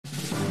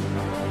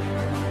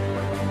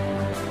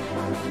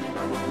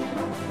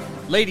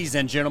Ladies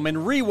and gentlemen,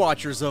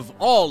 rewatchers of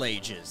all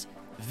ages,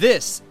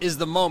 this is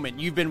the moment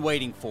you've been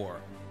waiting for.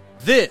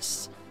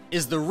 This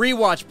is the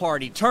Rewatch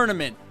Party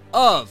Tournament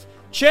of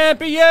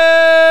Champions!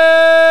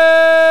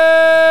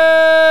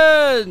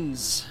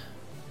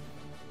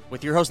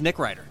 With your host, Nick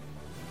Ryder.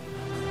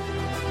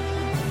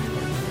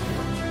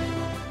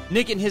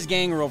 Nick and his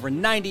gang are over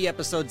 90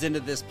 episodes into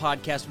this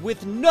podcast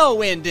with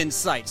no end in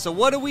sight. So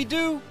what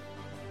do?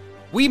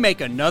 We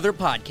make another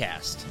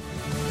podcast.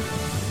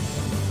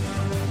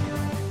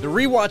 The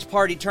Rewatch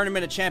Party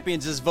Tournament of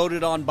Champions is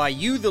voted on by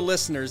you, the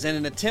listeners, in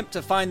an attempt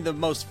to find the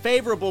most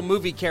favorable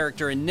movie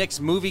character in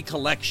Nick's movie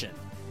collection.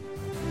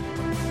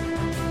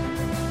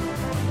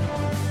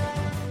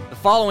 The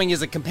following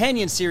is a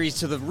companion series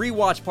to the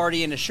Rewatch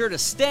Party and is sure to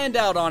stand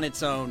out on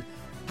its own.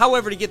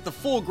 However, to get the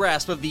full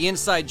grasp of the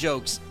inside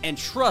jokes, and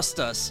trust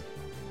us,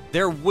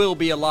 there will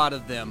be a lot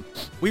of them,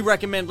 we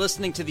recommend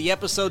listening to the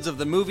episodes of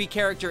the movie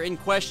character in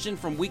question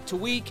from week to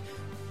week,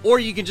 or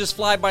you can just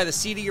fly by the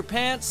seat of your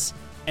pants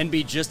and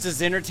be just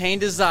as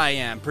entertained as I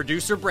am,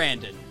 producer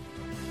Brandon.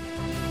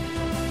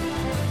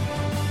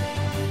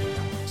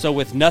 So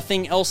with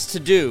nothing else to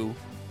do,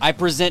 I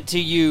present to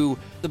you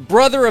the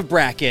brother of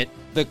bracket,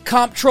 the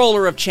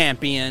comptroller of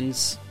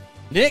champions,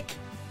 Nick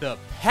the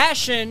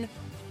Passion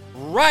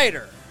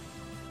Ryder.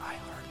 I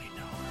hardly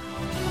know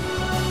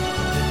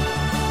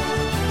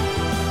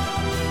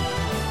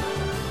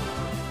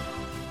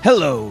her.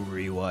 Hello,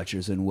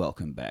 rewatchers, and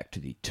welcome back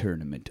to the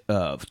Tournament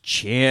of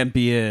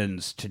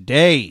Champions.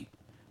 Today,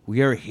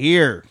 we are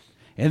here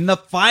in the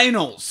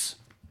finals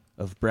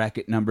of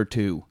bracket number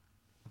 2.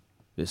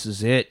 This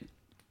is it.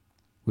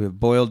 We have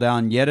boiled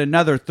down yet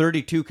another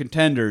 32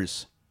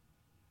 contenders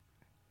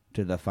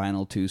to the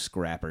final 2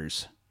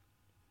 scrappers.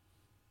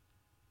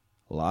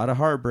 A lot of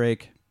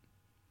heartbreak.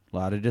 A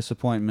lot of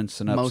disappointments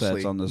and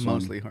upsets on this one.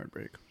 Mostly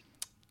heartbreak.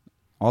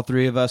 All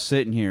three of us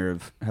sitting here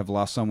have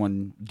lost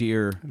someone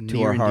dear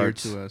to our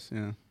hearts. Near and dear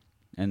to us,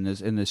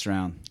 yeah. In this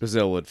round.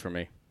 Brazilwood for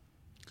me.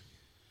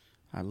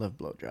 I love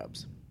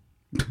blowjobs.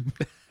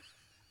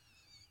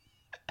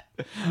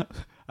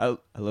 I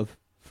love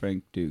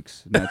Frank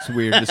Dukes. And that's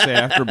weird to say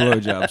after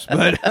blowjobs,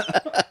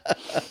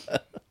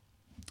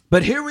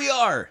 but here we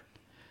are.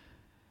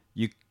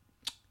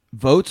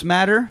 Votes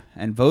matter,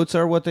 and votes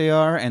are what they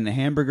are, and the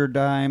hamburger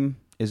dime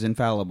is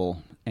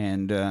infallible.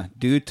 And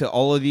due to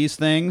all of these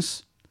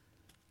things,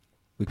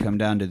 we come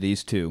down to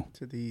these two.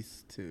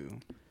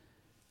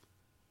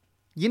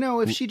 You know,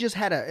 if she just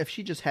had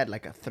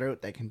like a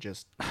throat that can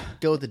just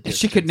go the distance. If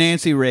she could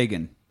Nancy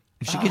Reagan.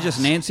 If she could just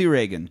Nancy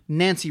Reagan.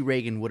 Nancy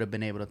Reagan would have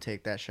been able to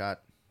take that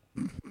shot.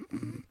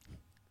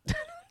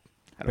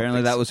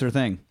 Apparently that was her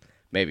thing.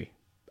 Maybe.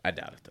 I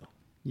doubt it, though.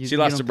 She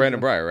lost to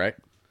Brandon Breyer, right?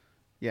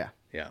 Yeah.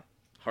 Yeah.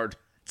 Hard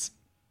nuts.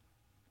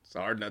 It's a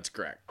hard nut to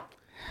crack.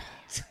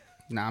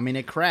 No, I mean,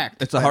 it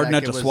cracked. It's a hard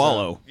nut to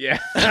swallow. Yeah.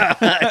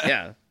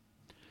 Yeah.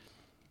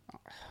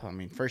 I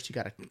mean, first you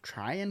got to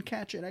try and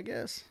catch it, I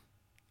guess.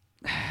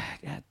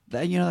 Yeah,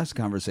 that's a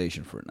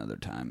conversation for another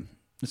time.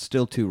 It's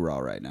still too raw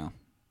right now.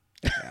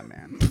 Yeah,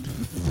 man.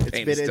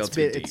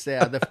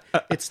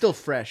 It's still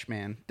fresh,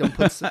 man. Don't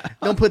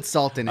put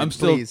salt in it,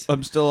 please.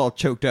 I'm still all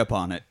choked up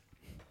on it.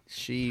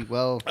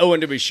 Oh,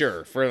 and to be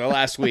sure, for the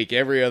last week,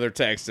 every other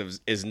text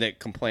is Nick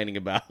complaining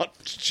about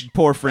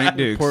Poor Frank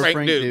Dukes.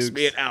 Frank Dukes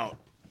being out.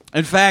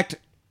 In fact,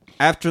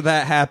 after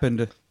that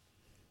happened,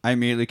 I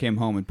immediately came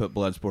home and put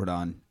Bloodsport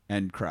on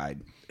and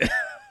cried.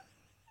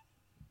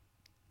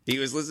 He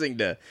was listening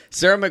to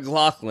Sarah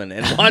McLachlan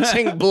and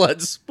watching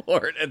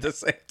Bloodsport at the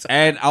same time.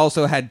 And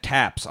also had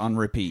Taps on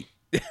repeat.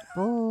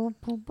 In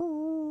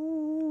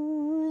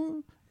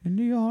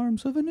the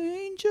arms of an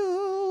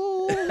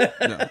angel.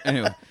 No,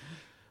 anyway.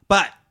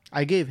 But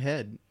I gave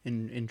head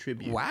in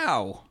tribute.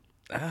 Wow.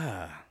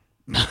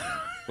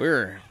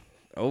 We're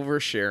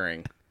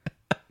oversharing.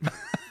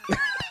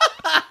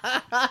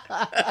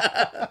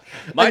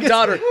 My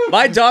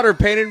daughter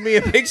painted me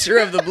a picture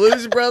of the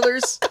Blues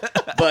Brothers,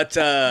 but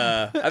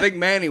I think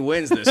Manny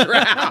wins this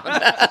round.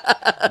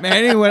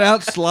 Manny went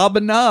out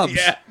slobbing knobs.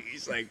 Yeah,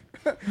 he's like,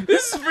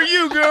 "This is for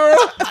you, girl.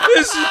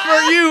 This is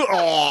for you."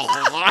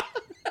 Aww.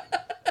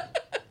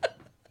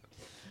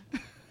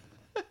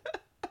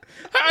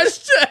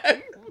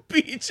 Hashtag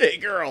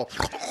BJ girl.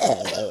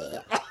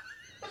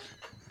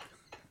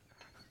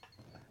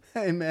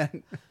 Hey,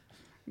 man.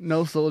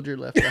 No soldier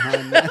left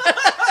behind, man.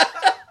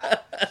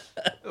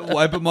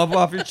 Wipe them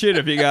off your chin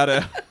if you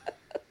gotta.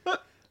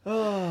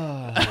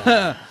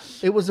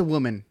 It was a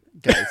woman,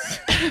 guys.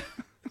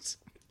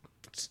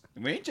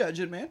 We ain't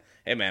judging, man.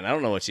 Hey, man, I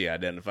don't know what she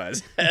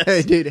identifies as.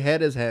 Hey, dude,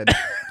 head is head.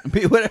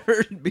 Be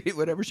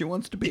whatever she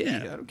wants to be.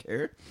 Yeah. I don't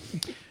care.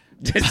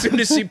 As soon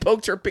as she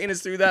poked her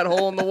penis through that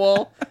hole in the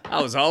wall,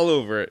 I was all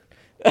over it.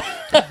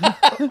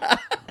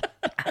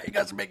 You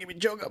guys are making me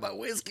joke about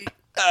whiskey.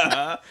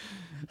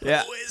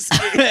 Yeah.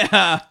 Whiskey.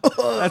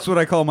 That's what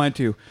I call mine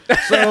too.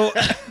 So,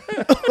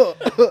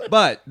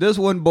 but this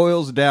one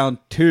boils down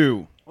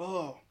to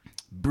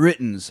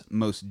Britain's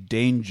most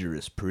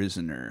dangerous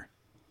prisoner,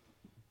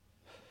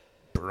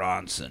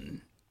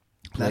 Bronson.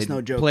 That's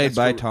no joke. Played That's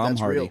by real. Tom That's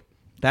Hardy. real.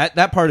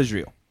 That part is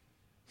real.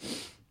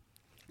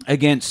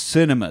 Against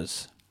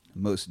cinema's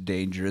most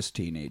dangerous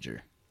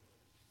teenager,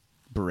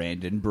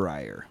 Brandon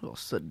Breyer. Little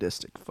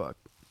sadistic fuck.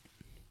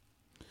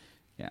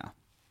 Yeah.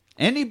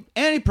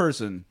 Any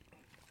person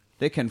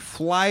that can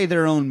fly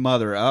their own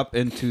mother up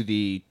into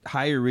the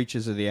higher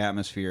reaches of the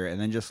atmosphere and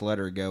then just let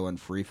her go and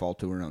free fall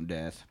to her own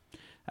death.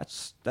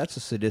 That's a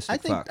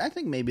sadistic fuck. I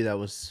think maybe that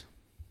was,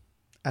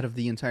 out of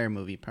the entire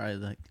movie, probably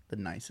like the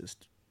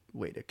nicest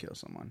way to kill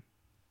someone.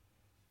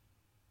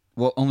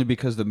 Well, only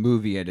because the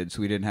movie ended,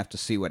 so we didn't have to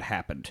see what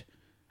happened.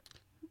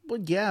 Well,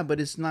 yeah, but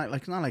it's not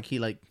like he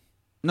like.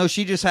 No,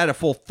 she just had a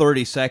full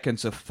 30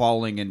 seconds of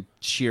falling in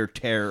sheer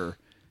terror.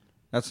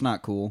 That's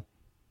not cool.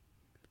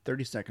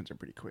 30 seconds are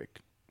pretty quick.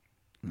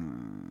 I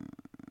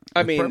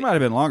It mean, might have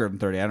been longer than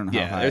 30. I don't know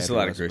how high there's a it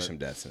lot was, of gruesome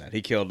but- deaths in that.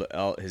 He killed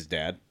his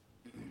dad.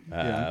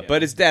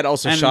 But his dad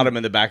also And- shot him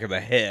in the back of the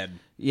head.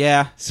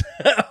 Yeah.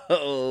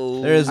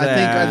 Oh, There's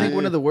that. I think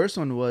one of the worst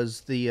one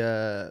was the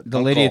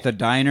lady Uncle. at the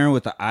diner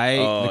with the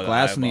Oh, the the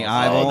glass in the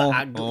eyeball.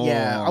 eyeball.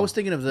 yeah. I was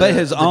thinking of the. But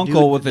his the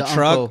uncle dude- with the, the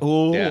truck.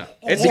 uncle. Ooh. yeah,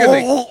 it's a good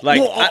thing.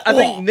 Like I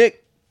think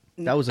Nick.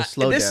 That was a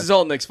slow And this death. is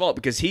all Nick's fault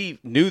because he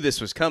knew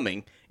this was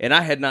coming, and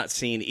I had not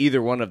seen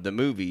either one of the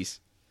movies,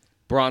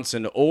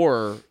 Bronson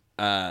or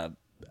Brightburn.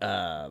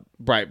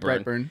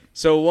 Brightburn.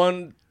 So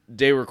one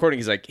day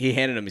recording, he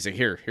handed him. He's like,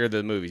 "Here are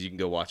the movies. You can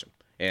go watch them."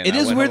 And It I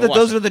is went weird home that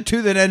and those watched are the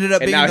two that ended up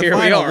them. And being now the here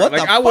final. we are. What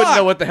Like the I wouldn't fuck?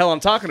 know what the hell I'm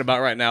talking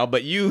about right now,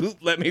 but you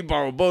let me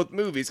borrow both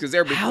movies because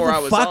they're before How I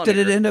the was fuck on did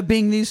it here. end up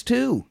being these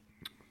two?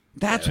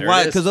 That's there why,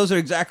 it is. because those are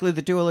exactly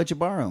the two I let you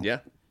borrow. Yeah.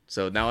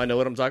 So now I know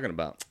what I'm talking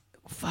about.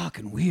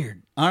 Fucking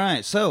weird. All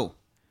right, so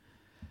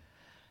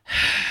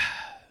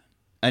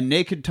a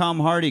naked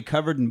Tom Hardy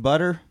covered in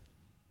butter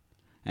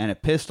and a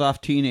pissed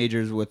off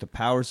teenagers with the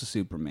powers of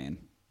Superman.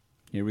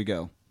 Here we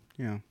go.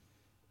 Yeah.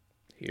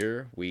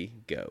 Here we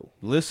go.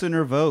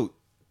 Listener vote.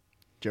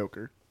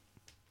 Joker.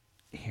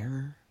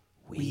 Here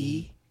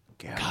we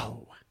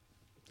go.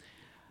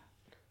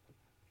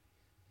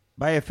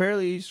 By a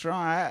fairly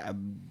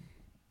strong,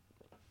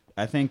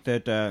 I think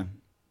that,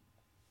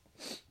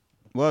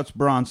 well, it's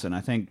Bronson. I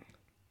think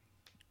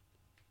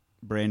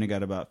Brandon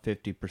got about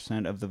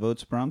 50% of the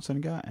votes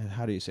Bronson got.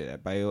 How do you say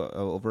that? By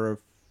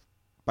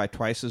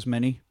twice as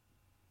many?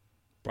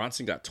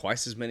 Bronson got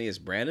twice as many as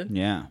Brandon.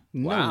 Yeah.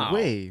 No Wow.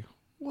 way.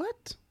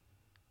 What?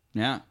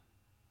 Yeah.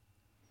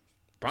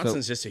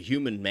 Bronson's just a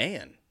human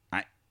man.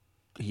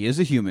 He is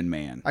a human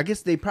man. I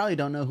guess they probably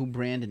don't know who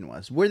Brandon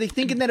was. Were they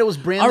thinking that it was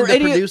Brandon, Are the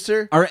any-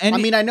 producer? are any- I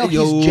mean, I know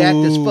Yo, he's jacked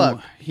as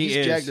fuck. He He's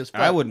is. jacked as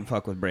fuck. I wouldn't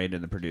fuck with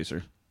Brandon, the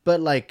producer.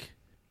 But like,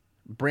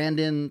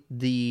 Brandon,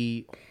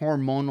 the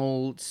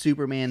hormonal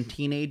Superman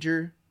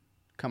teenager.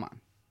 Come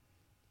on.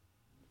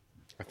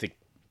 I think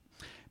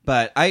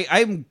But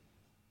I'm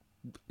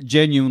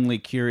genuinely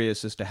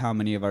curious as to how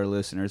many of our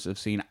listeners have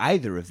seen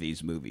either of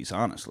these movies,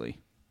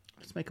 honestly.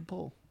 Let's make a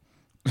poll.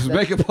 Let's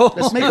make a poll.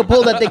 Let's make a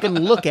poll that they can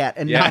look at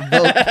and not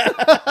vote.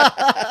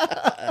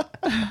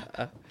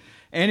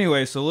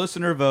 Anyway, so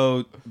listener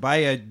vote by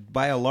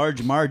a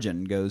large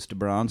margin goes to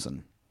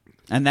Bronson.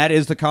 And that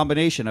is the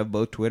combination of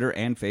both Twitter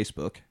and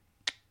Facebook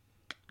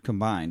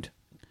combined.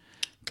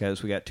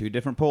 Because we got two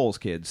different polls,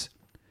 kids.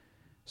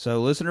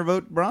 So listener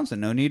vote Bronson.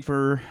 No need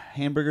for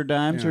hamburger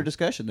dimes Yeah. or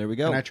discussion. There we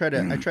go. And I try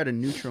to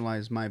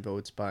neutralize my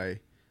votes by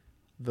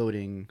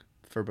voting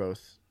for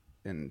both.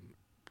 And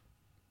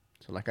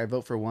so like I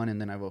vote for one and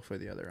then I vote for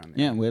the other on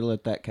the Yeah, way to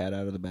let that cat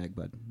out of the bag,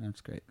 bud.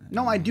 That's great.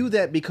 No, I do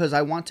that because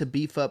I want to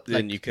beef up.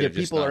 then Like, you could have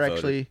just people not are voted.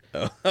 actually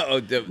No, but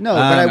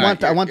I no,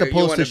 want the you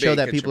polls wanna to be show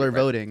that people are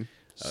contributing, right? voting.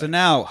 So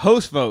now,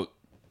 host vote.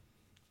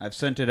 I've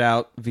sent it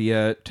out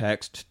via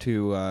text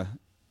to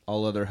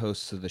all other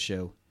hosts of the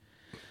show.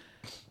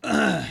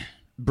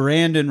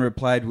 Brandon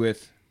replied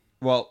with,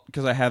 well,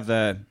 because I have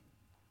a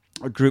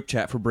group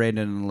chat for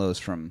Brandon and Lowe's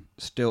from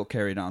still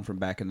carried on from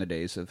back in the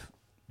days of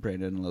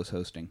Brandon and Lowe's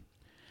hosting.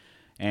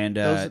 And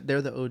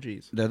They're the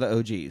OGs. they're the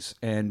OGs.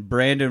 And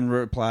Brandon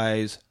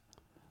replies,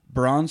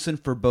 Bronson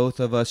for both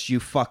of us,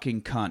 you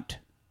fucking cunt.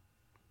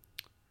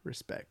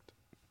 Respect.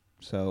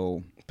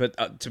 So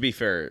But to be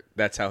fair,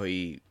 that's how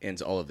he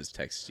ends all of his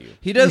texts to you.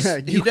 he does Yeah,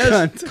 he you does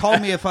cunt. call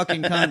me a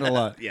fucking cunt a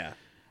lot. Yeah.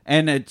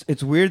 And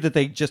it's weird that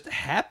they just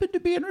happen to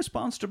be in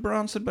response to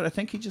Bronson, but I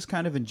think he just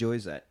kind of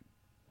enjoys that.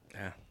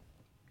 Yeah.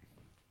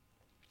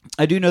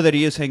 I do know that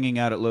he is hanging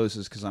out at Lowe's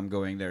because I'm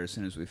going there as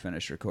soon as we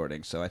finish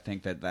recording. So I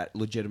think that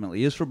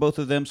legitimately is for both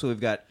of them. So we've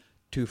got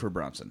 2 for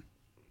Bronson.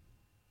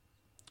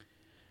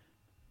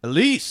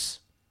 Elise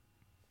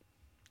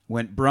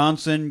went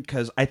Bronson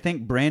because I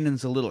think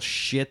Brandon's a little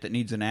shit that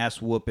needs an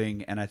ass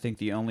whooping, and I think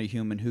the only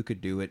human who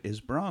could do it is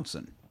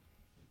Bronson.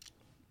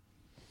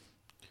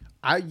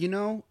 I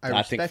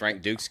I think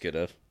Frank Dukes could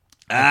have.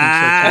 My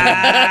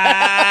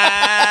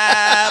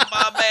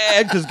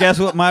bad. Because guess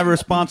what my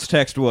response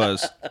text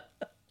was?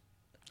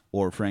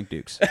 Or Frank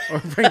Dukes. or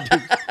Frank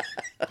Duke.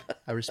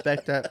 I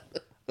respect that.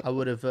 I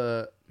would have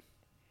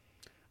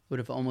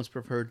almost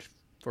preferred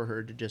for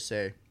her to just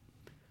say,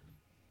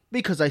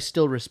 because I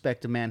still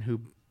respect a man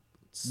who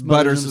smothers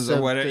Butters is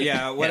himself whatever. to-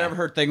 Yeah, whatever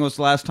her thing was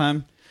last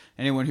time.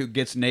 Anyone who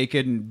gets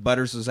naked and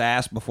butters his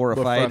ass before a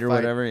Before fight a or fight.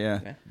 whatever,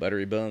 yeah.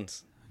 Buttery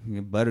buns.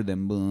 You butter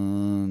them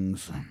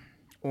buns.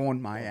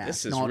 On my ass.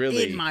 This is not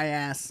really- in my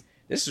ass.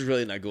 This is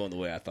really not going the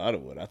way I thought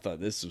it would. I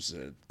thought this was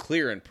a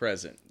clear and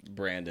present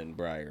Brandon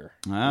Breyer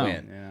Wow.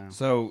 win. Yeah.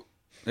 So,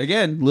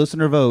 again,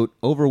 listener vote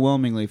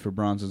overwhelmingly for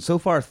Bronson. So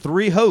far,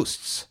 3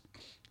 hosts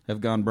have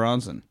gone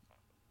Bronson.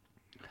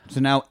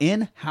 So now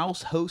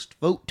in-house host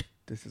vote.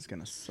 This is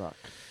gonna suck.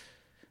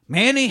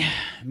 Manny,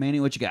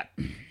 what you got?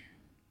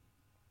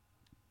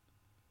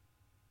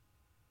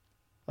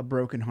 A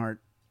broken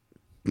heart.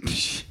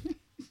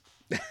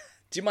 Do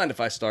you mind if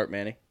I start,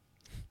 Manny?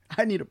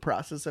 I need to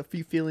process a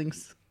few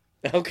feelings.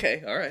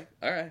 Okay, all right.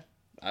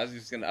 I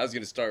was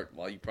gonna start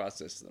while you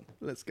process them.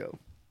 Let's go.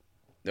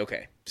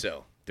 Okay,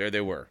 so there they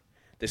were.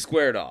 They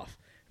squared off.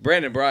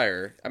 Brandon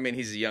Breyer, I mean,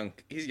 he's a young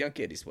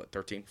kid. He's what,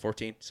 13,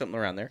 14, something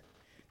around there.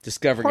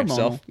 Discovering Hormonal.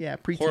 himself. Yeah,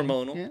 preteen.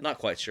 Hormonal. Yeah. Not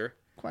quite sure.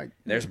 Quite.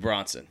 There's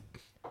Bronson.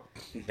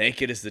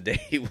 Naked as the day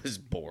he was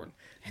born.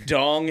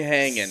 Dong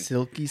hanging.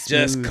 Silky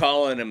Just smooth.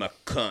 calling him a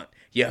cunt.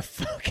 You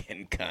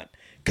fucking cunt.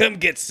 Come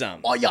get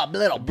some. Oh, yeah,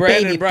 little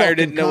Brandon baby Breyer fucking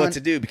didn't know what cunt.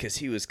 to do because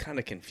he was kind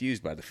of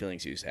confused by the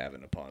feelings he was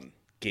having upon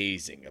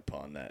gazing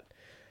upon that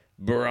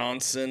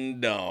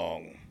Bronson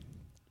dong.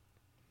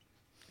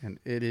 And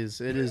it is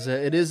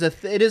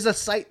a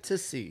sight to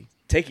see.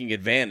 Taking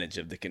advantage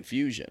of the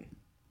confusion,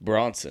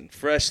 Bronson,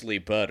 freshly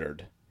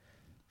buttered,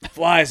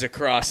 flies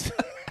across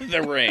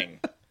the ring.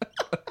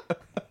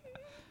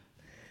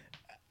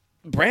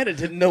 Brandon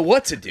didn't know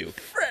what to do.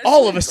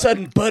 All of a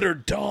sudden,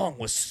 Buttered Dong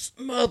was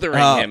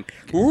smothering him,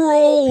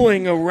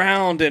 rolling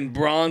around in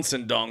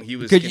Bronson Dong. He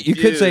was confused. You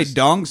could say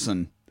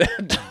Dongson.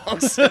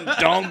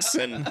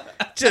 Dongson.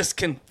 Just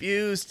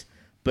confused,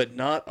 but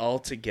not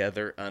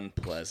altogether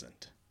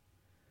unpleasant.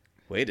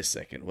 Wait a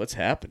second, what's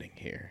happening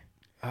here?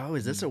 Oh,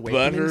 is this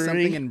awakening Buttery.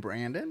 something in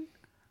Brandon?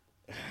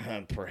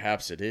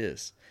 Perhaps it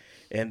is.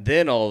 And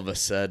then all of a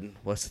sudden,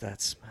 what's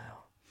that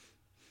smell?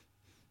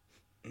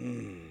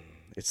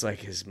 It's like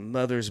his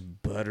mother's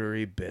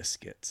buttery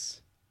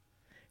biscuits.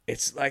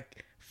 It's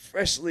like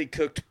freshly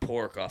cooked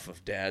pork off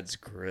of Dad's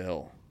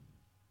grill.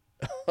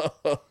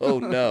 Oh,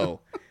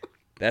 no.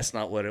 That's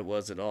not what it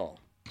was at all.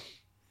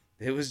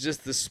 It was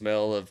just the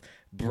smell of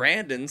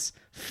Brandon's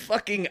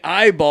fucking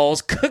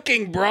eyeballs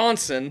cooking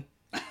Bronson,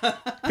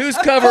 who's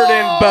covered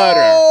in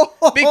butter.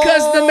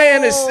 Because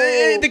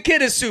the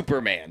kid is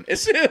Superman.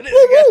 As soon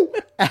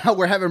as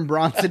We're having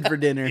Bronson for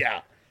dinner.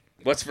 yeah.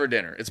 What's for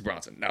dinner? It's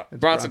Bronson. No, Bronson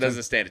Bronson.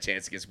 doesn't stand a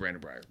chance against Brandon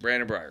Breyer.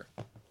 Brandon Breyer.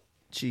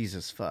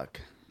 Jesus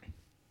fuck.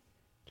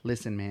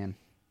 Listen, man.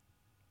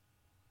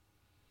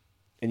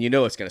 And you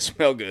know it's going to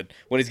smell good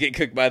when he's getting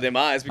cooked by them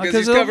eyes because 'cause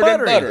he's of the covered in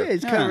buttery. butter. Yeah,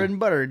 he's covered in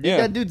butter. Dude, Yeah.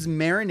 that dude's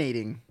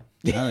marinating.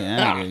 Oh,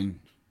 yeah. Dude.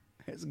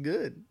 It's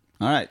good.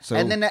 All right, so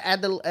And then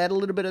add a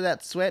little bit of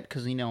that sweat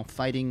because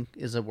fighting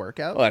is a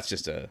workout. Oh, that's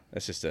just a.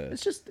 It's just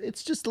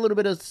a little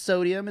bit of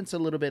sodium. It's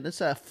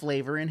a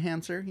flavor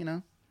enhancer.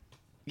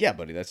 Yeah,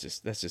 buddy. That's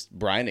just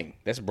brining.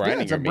 That's Yeah,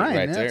 brining it's your a meat brine.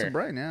 right Yeah, there. it's a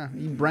brine. Yeah,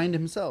 he brined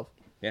himself.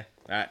 Yeah.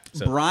 All right.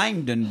 So,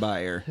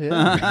 Brindenbuyer. Yeah.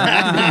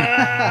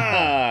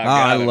 I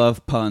got it.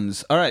 love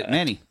puns. All right,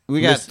 Manny.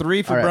 We got Listen,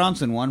 3 for all right.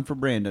 Bronson, 1 for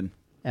Brandon.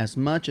 As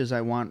much as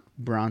I want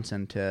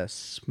Bronson to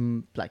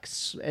and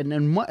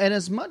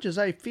as much as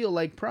I feel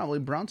like probably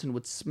Bronson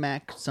would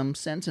smack some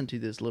sense into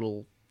this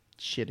little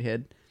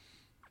shithead,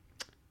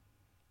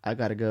 I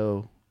gotta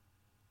go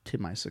to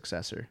my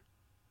successor.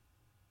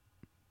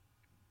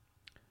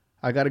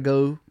 I gotta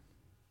go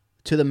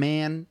to the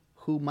man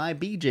who my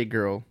BJ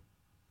girl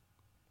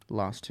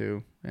lost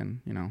to,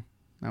 and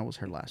that was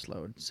her last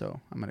load. So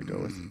I'm gonna go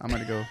with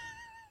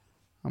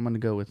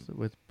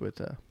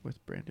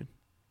Brandon.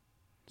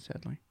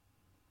 Sadly,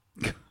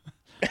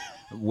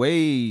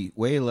 Way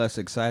less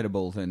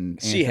excitable than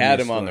she Anthony had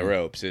him on the Story.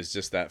 ropes. It's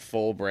just that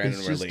full Brandon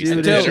It's just, release. dude, that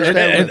it's did just her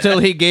that- in. Until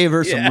he gave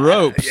her some Yeah,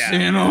 ropes,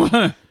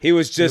 yeah. He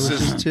was just It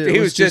was as just too- he it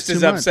was was just just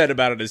as too much. upset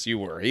about it as you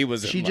were. He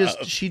was. she in just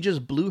love. she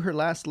just blew her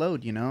last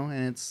load,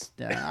 and it's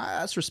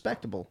that's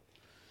respectable.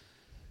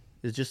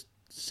 It just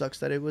sucks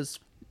that it was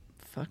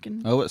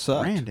fucking Oh, it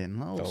sucked.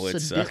 Brandon. Oh, it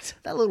sucked.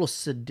 That little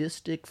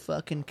sadistic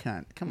fucking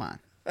cunt. Come on.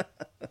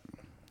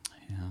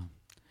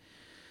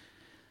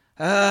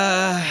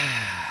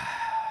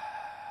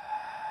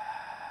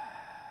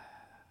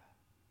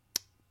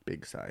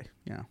 Big sigh.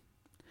 Yeah.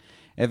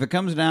 If it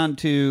comes down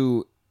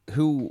to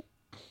who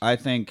I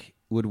think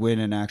would win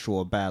an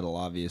actual battle,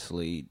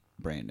 obviously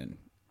Brandon.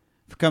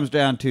 If it comes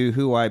down to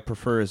who I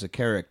prefer as a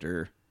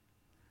character,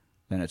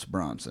 then it's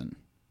Bronson.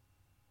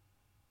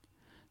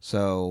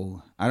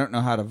 So I don't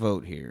know how to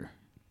vote here.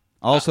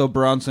 Also,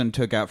 Bronson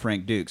took out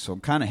Frank Duke, so I'm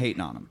kind of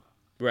hating on him.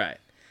 right.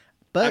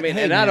 But I mean,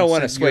 hey, and I man, don't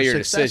want to so sway your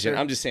successor- decision.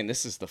 I'm just saying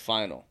this is the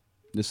final.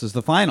 This is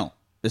the final.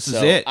 This is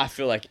So it. I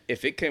feel like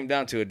if it came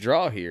down to a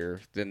draw here,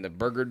 then the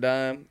Burger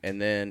Dime,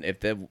 and then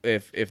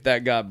if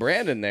that got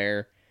Brandon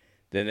there,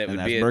 then it And would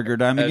that's be Burger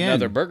Dime again.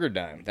 another Burger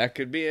Dime. That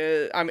could be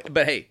a. I mean,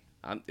 but hey,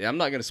 I'm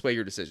not going to sway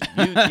your decision.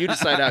 You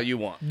decide how you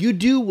want. You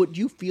do what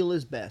you feel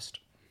is best.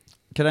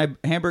 Can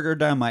I hamburger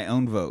down my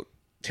own vote?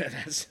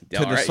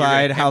 to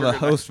decide how the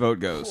host vote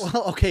goes.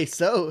 Well, okay,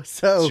 so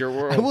It's your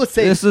world. I will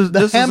say This is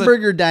the a-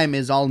 hamburger dime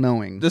is all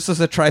knowing. This is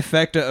a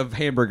trifecta of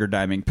hamburger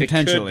diming,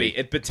 potentially.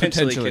 It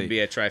potentially could be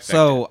a trifecta.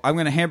 So I'm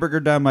going to hamburger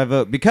dime my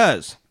vote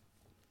because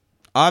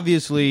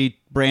obviously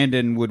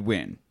Brandon would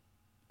win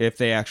if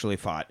they actually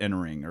fought in a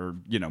ring or,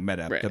 met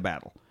up Right. the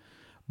battle.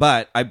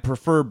 But I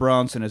prefer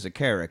Bronson as a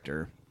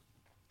character.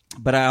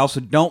 But I also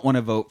don't want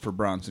to vote for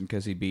Bronson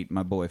because he beat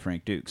my boy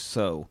Frank Dukes.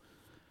 So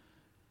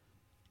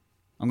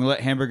I'm going to let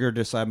Hamburger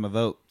decide my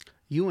vote.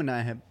 You and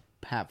I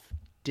have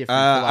different.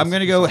 I'm going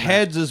to go philosophies on that.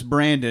 heads as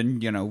Brandon,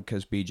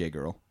 because BJ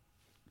girl.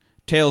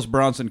 Tails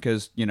Bronson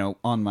because,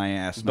 on my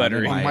ass. not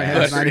in Buttery. my On my ass.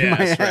 ass, not in my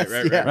Yes, ass,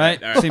 right. yeah.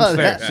 Right? All right. Seems fair.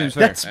 that- Seems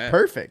fair. That's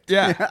perfect.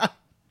 Yeah.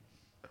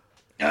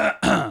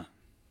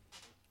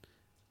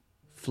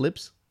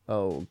 Flips.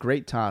 Oh,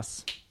 great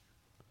toss.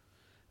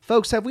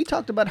 Folks, have we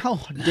talked about how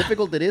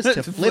difficult it is to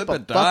To flip flip a a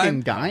dime?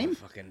 fucking dime?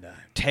 Fucking dime.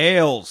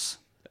 Tails.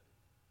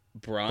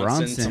 Bronson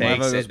Bronson. My takes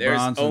vote is it. There's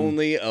Bronson.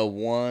 only a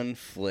one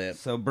flip.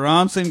 So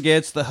Bronson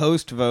gets the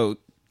host vote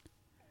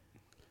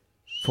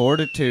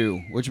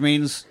 4-2, which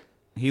means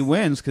he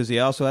wins because he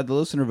also had the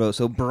listener vote.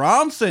 So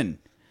Bronson,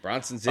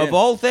 Bronson's in. of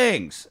all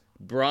things,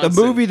 Bronson.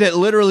 the movie that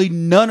literally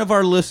none of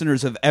our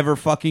listeners have ever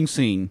fucking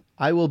seen,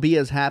 I will be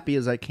as happy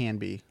as I can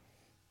be.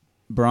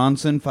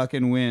 Bronson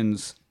fucking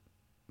wins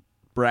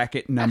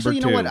bracket number Actually,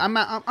 you 2. know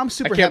what? I'm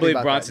super I can't happy believe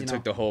about Bronson that, you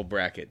took know? the whole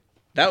bracket.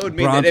 That would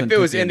mean Bronson that if it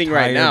was took the ending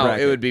right entire now,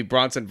 bracket. it would be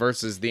Bronson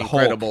versus the Hulk.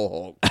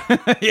 Incredible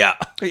Hulk. yeah.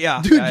 Dude,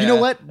 Yeah, you know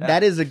yeah. what?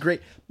 That is a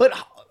great. But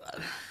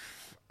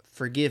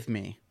forgive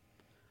me.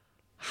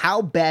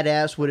 How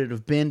badass would it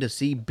have been to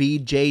see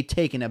BJ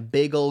taking a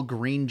big old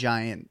green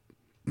giant?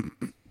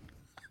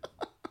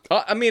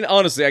 I mean,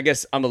 honestly, I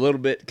guess I'm a little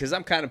bit because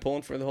I'm kind of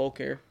pulling for the Hulk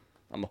here.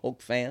 I'm a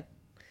Hulk fan,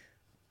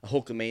 a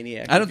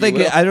Hulkamaniac. I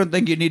don't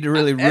think you need to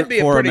really That'd root be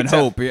a for him pretty and tough-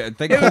 hope. Yeah, I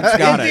think Hulk's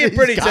got It'd be it. a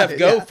pretty He's got tough it,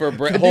 go yeah. for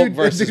The Hulk dude-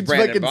 versus the dude's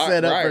Brandon fucking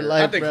set up for Breyer.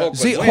 life, I think bro. Hulk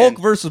See, would win. Hulk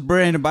versus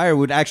Brandon Breyer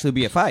would actually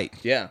be a fight.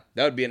 Yeah,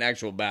 that would be an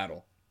actual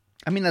battle.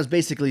 I mean, that's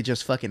basically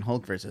just fucking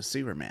Hulk versus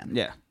Superman.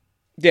 Yeah.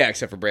 Yeah,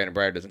 except for Brandon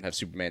Breyer doesn't have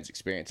Superman's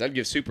experience. I'd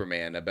give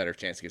Superman a better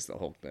chance against the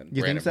Hulk than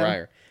You Brandon think so?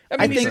 Breyer.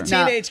 I mean, he's a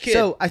now- teenage kid.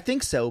 So I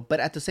think so, but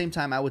at the same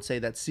time, I would say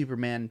that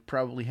Superman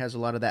probably has a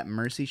lot of that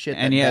mercy shit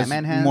And that he has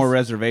Batman has. more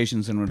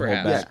reservations and would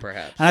Perhaps, hold back.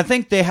 perhaps. And I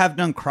think they have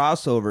done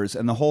crossovers,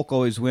 and the Hulk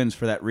always wins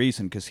for that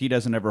reason because he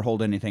doesn't ever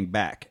hold anything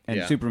back, and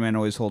Yeah. Superman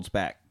always holds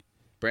back.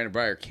 Brandon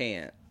Breyer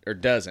can't or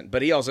doesn't,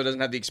 but he also doesn't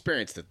have the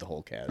experience that the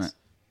Hulk has. Right.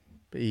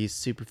 But he's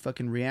super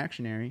fucking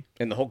reactionary.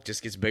 And the Hulk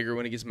just gets bigger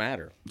when he gets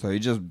madder. So he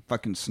just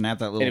fucking snapped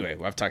that little Anyway,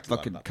 I've talked a lot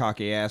fucking about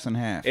cocky ass in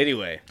half.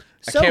 Anyway,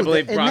 So, I can't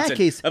believe in that Bronson.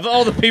 case- Of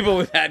all the people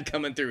we've had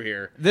coming through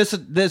here, This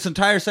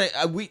entire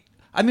we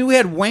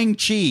had Wang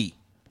Chi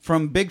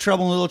from Big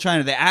Trouble in Little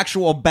China, the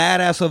actual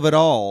badass of it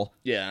all.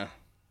 yeah,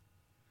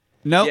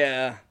 Nope.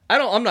 yeah.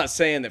 I'm not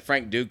saying that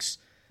Frank Dukes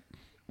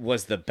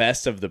was the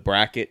best of the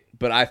bracket,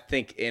 but I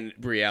think in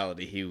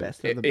reality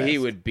Best of the he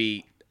best. would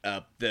beat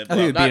up the. I think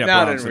he'd Well, beat up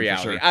not in Bronson for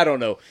reality. sure. I don't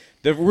know.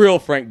 The real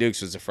Frank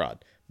Dukes was a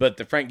fraud, but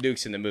the Frank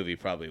Dukes in the movie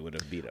probably would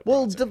have beat up.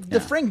 Well, Bronson. the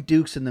Frank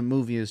Dukes in the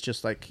movie is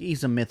just like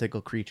he's a mythical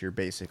creature,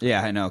 basically.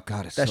 Yeah, I know.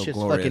 God, it's That so shit's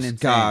glorious. fucking insane.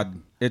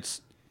 God,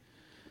 it's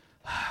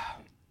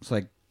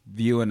like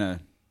viewing a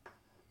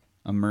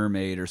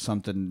mermaid or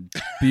something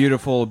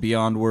beautiful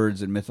beyond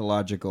words and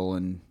mythological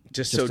and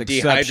just so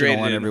exceptional dehydrated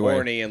in and every way.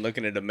 horny and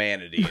looking at a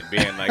manatee and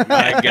being like,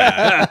 my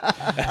God.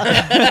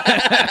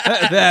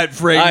 That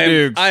Frank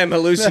Dukes. I am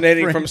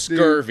hallucinating Frank from Dukes.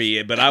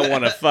 scurvy, but I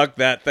want to fuck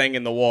that thing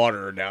in the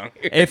water down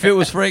here. If it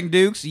was Frank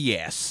Dukes,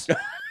 yes.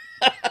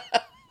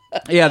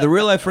 Yeah, the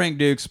real life Frank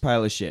Dukes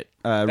pile of shit.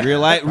 Real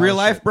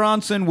life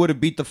Bronson would have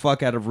beat the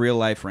fuck out of real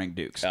life Frank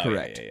Dukes. Oh,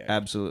 Correct. yeah.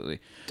 Absolutely.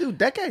 Dude,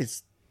 that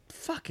guy's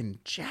fucking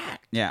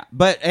jacked. Yeah,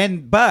 but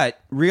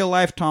real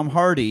life Tom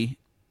Hardy,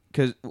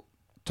 because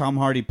Tom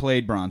Hardy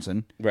played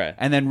Bronson, Right.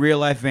 And then real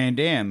life Van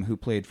Damme, who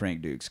played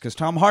Frank Dukes, because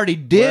Tom Hardy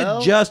did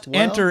Well,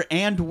 enter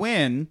and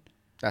win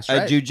That's a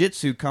right.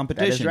 jiu-jitsu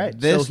competition. That is right.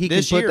 This, so he can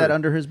this put year. that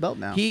under his belt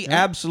now. He Yeah.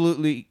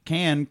 absolutely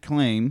can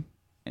claim,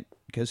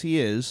 because he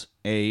is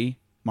a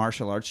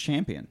martial arts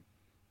champion.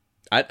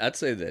 I'd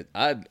say that.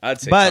 I'd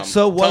say But Tom,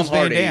 so was Tom Van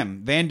Hardy.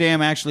 Damme. Van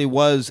Damme actually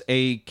was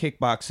a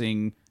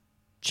kickboxing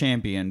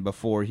champion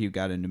before he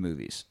got into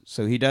movies.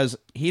 So he does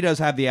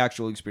have the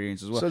actual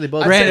experience as well. So they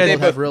both- I'd say Granted, they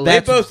both have both, real they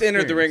life both entered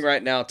the experience. ring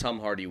right now. Tom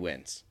Hardy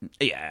wins.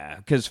 Yeah,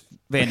 because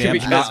Van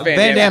Because Damme's Van Van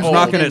Damme's Damme's old.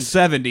 knocking at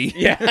 70.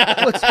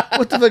 Yeah.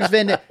 what the fuck is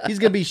Van Damme? He's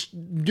gonna be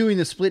doing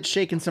the split,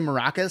 shaking some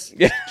maracas.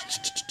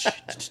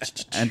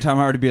 And Tom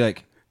Hardy be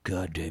like,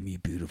 "God damn you,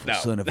 beautiful No.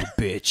 son of a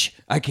bitch!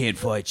 I can't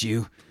fight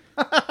you.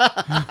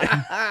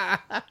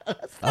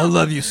 I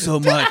love you so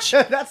much.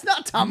 That's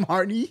not Tom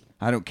Hardy.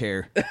 I don't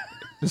care.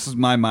 This is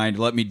my mind.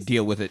 Let me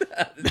deal with it.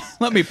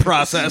 Let me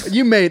process."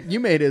 You made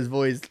his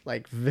voice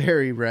like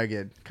very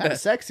rugged, kind of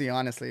sexy,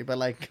 honestly. But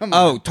like, come on.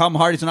 Oh, Tom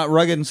Hardy's not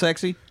rugged and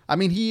sexy? I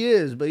mean, he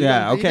is, but he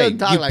Yeah, doesn't, he okay. doesn't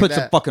talk You like put that.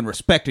 some fucking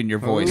respect in your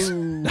voice.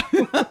 Ooh.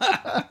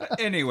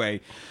 Anyway,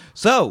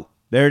 so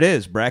there it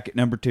is. Bracket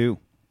number 2.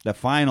 The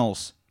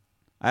finals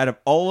out of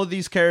all of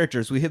these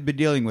characters we have been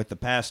dealing with the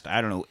past,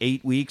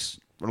 8 weeks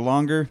or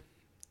longer,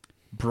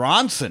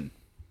 Bronson,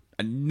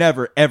 I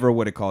never, ever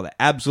would have called it.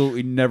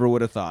 Absolutely never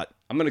would have thought.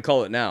 I'm going to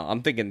call it now.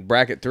 I'm thinking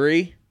bracket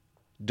 3,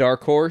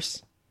 Dark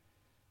Horse,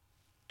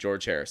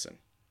 George Harrison.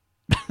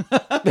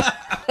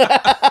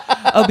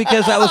 Oh,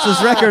 because that was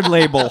his record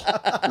label,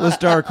 was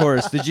Dark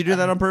Horse. Did you do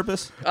that on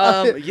purpose?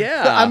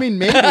 Yeah. I mean,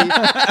 maybe.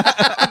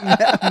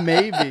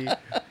 Maybe.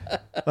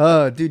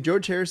 Dude,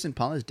 George Harrison,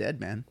 Paul is dead,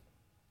 man.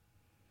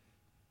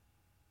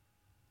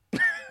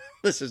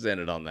 Let's just end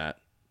it on that.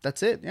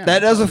 That's it. Yeah, That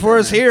does it for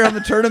us here on the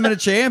Tournament of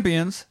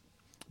Champions.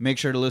 Make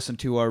sure to listen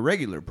to our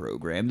regular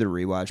program, The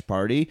Rewatch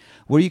Party,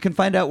 where you can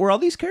find out where all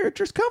these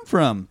characters come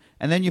from.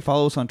 And then you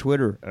follow us on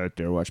Twitter at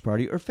The Rewatch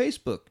Party or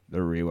Facebook, The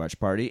Rewatch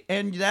Party.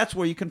 And that's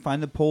where you can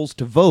find the polls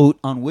to vote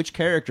on which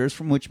characters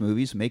from which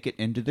movies make it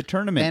into the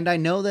tournament. And I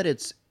know that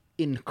it's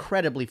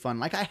incredibly fun.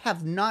 Like, I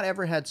have not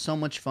ever had so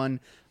much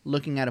fun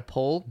looking at a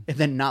poll and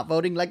then not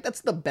voting. Like,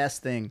 that's the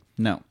best thing.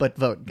 No. But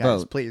vote,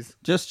 guys, Vote. please.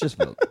 Just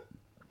vote.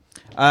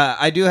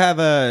 I do have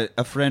a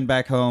friend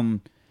back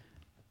home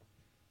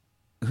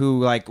who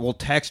will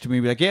text me,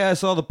 be like, yeah, I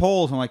saw the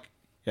polls. I'm like,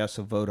 yeah,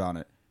 so vote on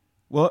it.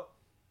 Well,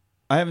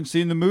 I haven't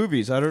seen the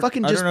movies. I don't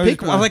Just know.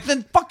 pick I one. was like,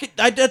 then fuck it.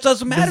 That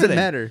doesn't matter. Doesn't then.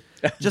 matter.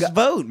 Just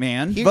vote,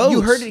 man.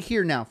 You heard it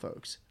here now,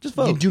 folks. Just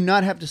vote. You do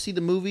not have to see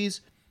the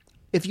movies.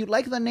 If you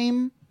like the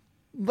name,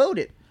 vote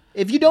it.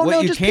 If you don't know,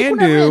 What you just pick can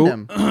one at do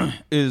random.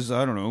 is,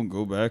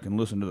 go back and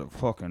listen to the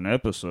fucking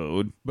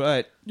episode.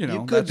 But, You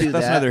could that's do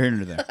that. neither here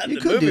nor there. You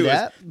The could movie do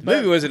that. The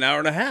movie was an hour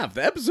and a half.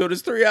 The episode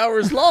is 3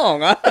 hours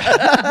long.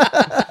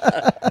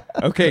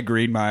 Okay,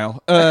 Green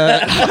Mile.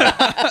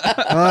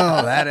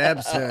 Oh, that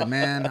episode,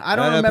 man. I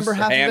don't That remember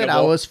episode- half of it. I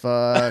Hannibal. was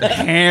fucked.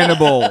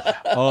 Hannibal.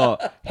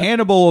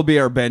 Hannibal will be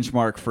our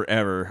benchmark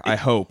forever, I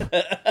hope.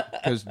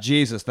 Because,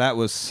 Jesus, that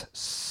was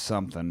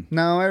something.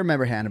 No, I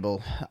remember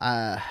Hannibal.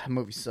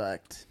 Movie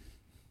sucked.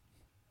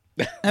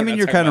 I mean,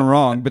 you're kind of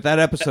wrong, but that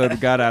episode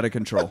got out of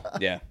control.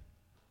 Yeah.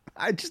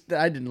 I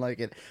didn't like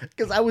it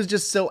because I was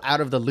just so out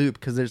of the loop.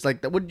 Because there's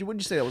like, what'd you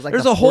say? That was like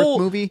There's the a fourth whole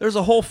movie. There's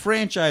a whole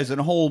franchise and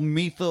a whole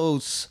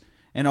mythos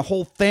and a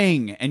whole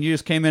thing, and you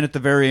just came in at the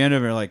very end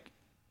of it, you're like,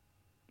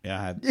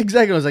 yeah,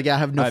 Exactly. I was like, yeah, I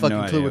have no I had fucking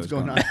no clue idea what's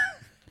going on.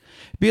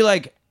 be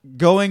like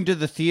going to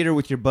the theater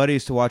with your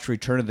buddies to watch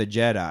Return of the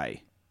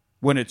Jedi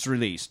when it's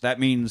released. That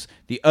means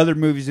the other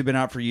movies have been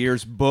out for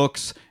years,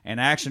 books and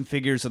action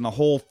figures and the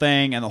whole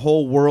thing, and the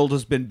whole world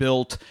has been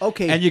built.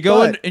 Okay, and you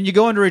go but-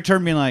 into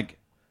Return being like,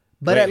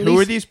 But wait, at who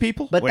least, are these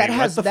people? But Wait, that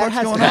has what the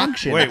fuck's going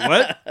action. on? Wait,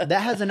 what?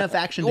 That has enough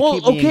action to Well,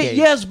 keep me okay, engaged.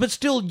 yes, but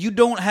still, you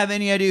don't have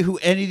any idea who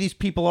any of these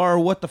people are or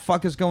what the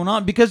fuck is going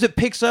on because it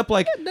picks up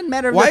like. It doesn't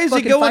matter if Why they're is it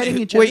fucking going? fighting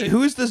each Wait, other.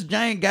 who is this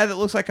giant guy that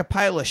looks like a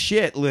pile of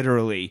shit,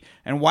 literally?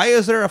 And why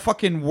is there a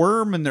fucking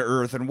worm in the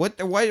earth? And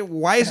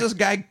why is this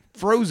guy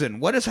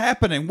frozen? What is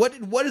happening? What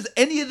does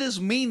any of this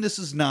mean? This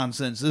is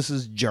nonsense. This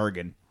is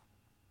jargon.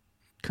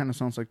 Kind of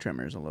sounds like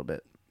Tremors a little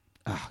bit.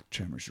 Ah,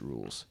 Tremors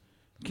rules.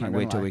 Not Can't gonna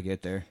wait till lie. we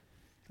get there.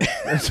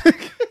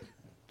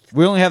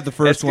 We only have the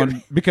first It's gonna-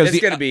 one because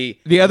it's gonna be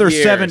the other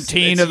years.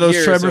 17 It's of those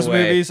years Tremors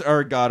away. movies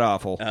are god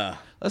awful.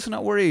 Let's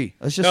not worry.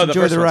 Let's just No,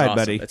 enjoy first the one's ride, awesome.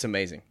 buddy. It's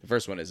amazing. The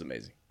first one is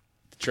amazing.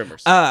 The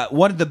Trimmers.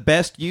 One of the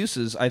best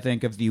uses, I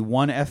think, of the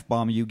one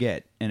F-bomb you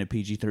get in a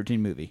PG-13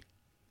 movie.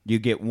 You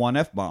get one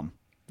F-bomb.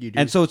 You do.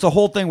 And so it's a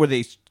whole thing where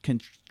they can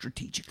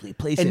strategically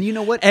place it. And you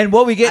know what? And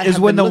what we get I is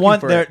have when been the looking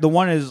for it.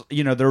 one is,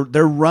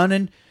 they're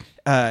running,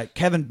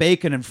 Kevin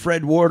Bacon and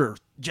Fred Ward are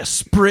just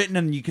sprinting,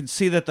 and you can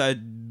see that the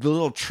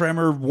little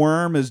tremor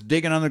worm is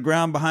digging on the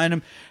ground behind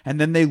him, and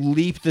then they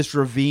leap this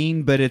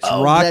ravine, but it's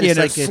Oh, rocky that is and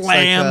like- it it's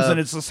slams, like, and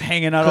it's just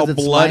hanging out 'cause all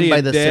it's bloody lined by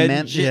and the dead. cement,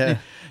 And shit. yeah.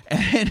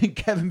 And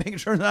Kevin Bacon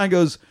turns around and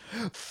goes,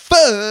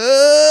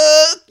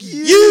 "Fuck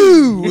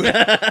you!"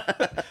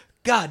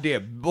 God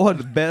damn, one of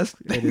the best.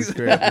 It is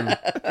great.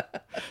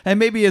 And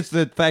maybe it's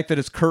the fact that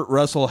it's Kurt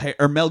Russell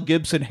or Mel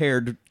Gibson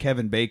haired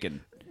Kevin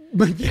Bacon.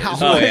 But yeah,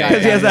 Oh, yeah,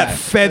 Because he has yeah. that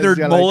feathered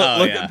He's got, like- mullet Oh,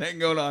 looking yeah. thing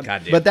going on.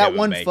 God damn But that Kevin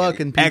one Bacon.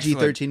 fucking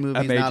PG-13 movie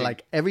is Amazing. not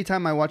like every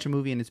time I watch a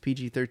movie and it's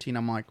PG-13,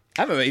 I'm like,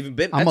 I haven't even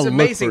been. I'm That's gonna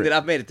look amazing for it. that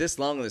I've made it this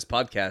long in this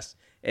podcast,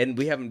 and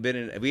we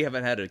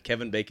haven't had a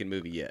Kevin Bacon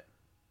movie yet.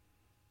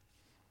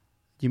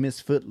 you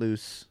miss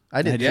Footloose.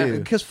 I did Yeah, too.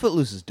 because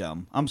Footloose is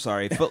dumb. I'm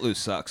sorry, Footloose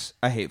sucks.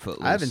 I hate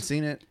Footloose. I haven't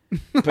seen it.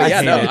 But I yeah,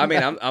 hate no, it. I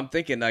mean, I'm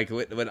thinking like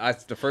when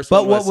the first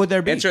But one what was would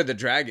there be? Enter the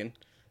Dragon,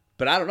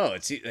 but I don't know.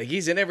 It's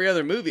he's in every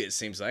other movie it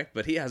seems like,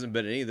 but he hasn't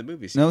been in any of the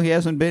movies. No, he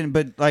hasn't been.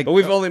 But like, But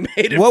we've only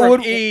made it What from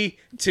would- E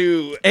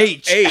to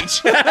H.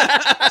 H.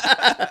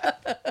 I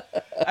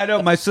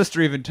know my sister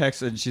even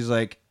texted and she's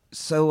like,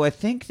 "So I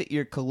think that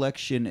your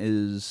collection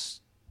is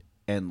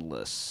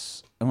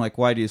endless." I'm like,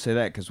 "Why do you say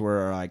that?" Because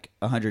we're like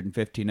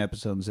 115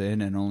 episodes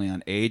in and only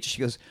on H.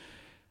 She goes,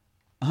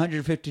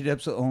 115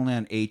 episodes only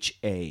on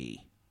HA.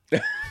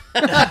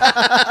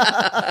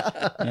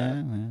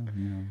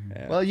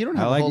 Well, you don't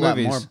have I a like whole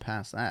movies. lot more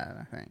past that,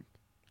 I think.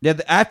 Yeah,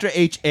 after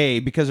HA,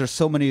 because there's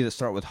so many that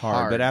start with hard,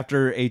 Hard. but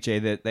after HA,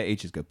 the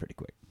H's go pretty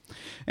quick.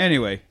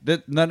 Anyway,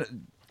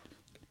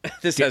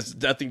 This has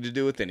nothing to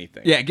do with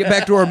anything. Yeah, get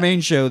back to our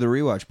main show, the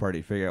Rewatch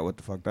Party. Figure out what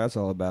the fuck that's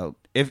all about.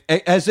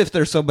 As if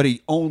there's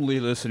somebody only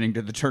listening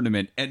to the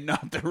tournament and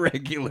not the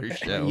regular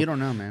show. You don't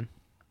know, man.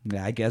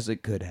 Yeah, I guess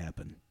it could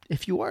happen.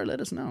 If you are,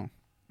 let us know.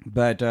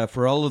 But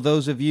for all of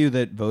those of you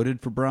that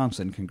voted for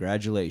Bronson,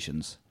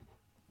 congratulations.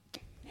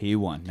 He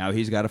won. Now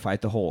he's got to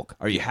fight the Hulk.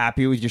 Are you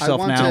happy with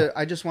yourself now?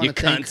 I just want You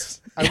to thank. cunts.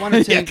 I want to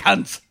Yeah, thank.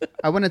 cunts.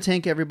 I want to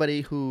thank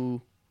everybody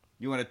who.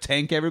 You want to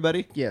tank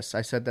everybody? Yes,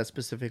 I said that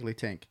specifically.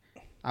 Tank.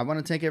 I want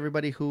to thank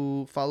everybody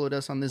who followed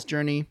us on this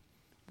journey.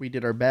 We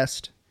did our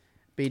best.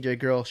 BJ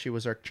Girl, she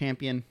was our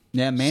champion.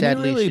 Yeah, Mandy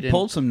Sadly, she really didn't-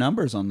 pulled some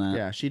numbers on that.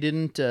 Yeah, she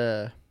didn't.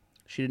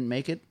 She didn't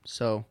make it.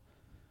 So,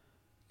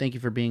 thank you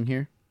for being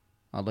here.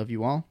 I love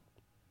you all,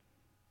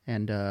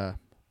 and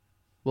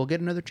we'll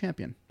get another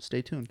champion.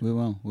 Stay tuned. We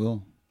will.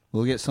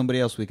 We'll get somebody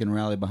else we can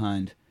rally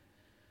behind.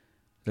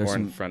 There's Or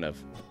in some... front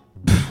of.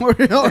 Or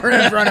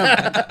in front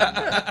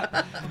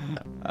of.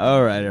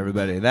 All right,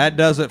 everybody. That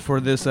does it for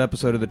this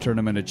episode of the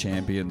Tournament of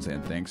Champions,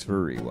 and thanks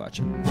for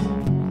rewatching.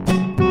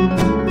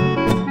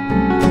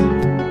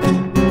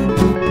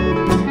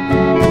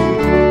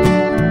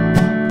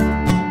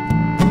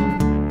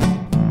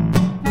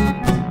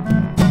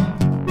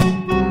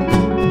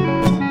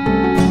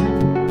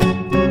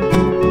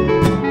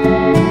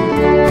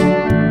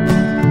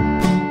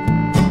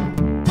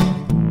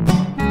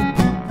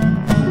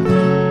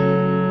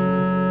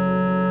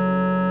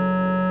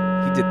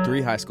 He did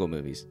 3 high school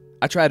movies.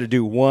 I tried to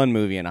do 1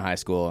 movie in a high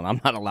school, and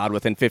I'm not allowed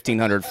within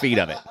 1,500 feet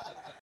of it.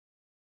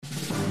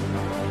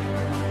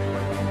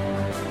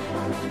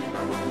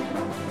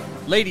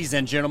 Ladies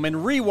and gentlemen,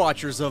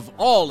 rewatchers of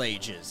all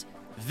ages,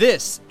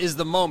 this is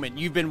the moment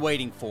you've been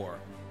waiting for.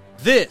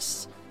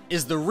 This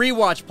is the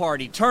Rewatch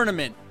Party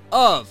Tournament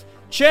of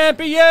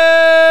Champions!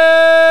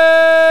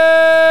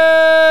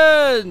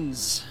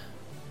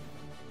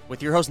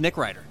 With your host, Nick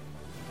Ryder.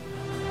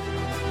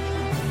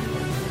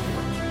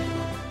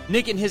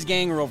 Nick and his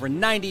gang are over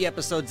 90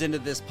 episodes into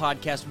this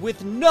podcast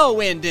with no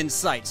end in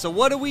sight. So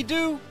what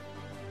do?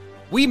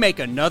 We make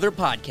another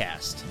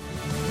podcast.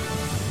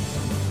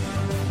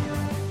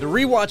 The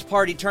Rewatch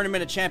Party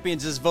Tournament of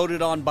Champions is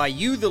voted on by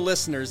you, the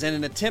listeners, in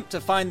an attempt to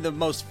find the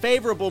most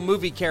favorable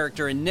movie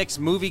character in Nick's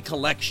movie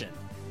collection.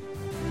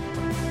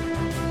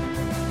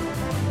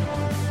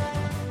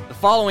 The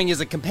following is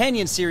a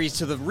companion series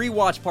to the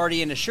Rewatch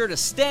Party and is sure to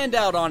stand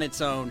out on its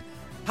own.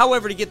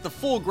 However, to get the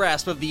full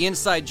grasp of the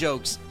inside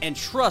jokes, and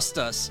trust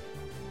us,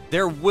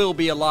 there will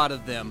be a lot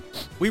of them,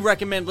 we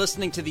recommend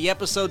listening to the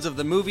episodes of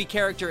the movie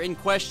character in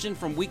question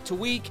from week to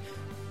week,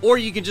 or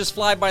you can just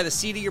fly by the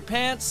seat of your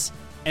pants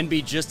and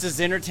be just as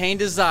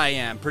entertained as I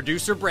am,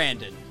 producer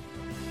Brandon.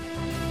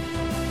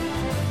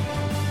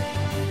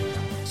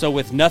 So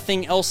with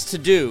nothing else to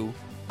do,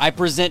 I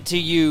present to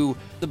you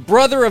the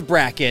brother of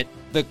Bracket,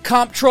 the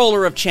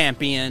comptroller of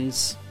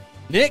champions,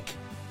 Nick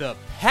the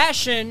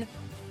Passion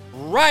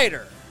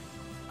Ryder.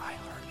 I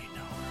hardly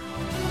know her.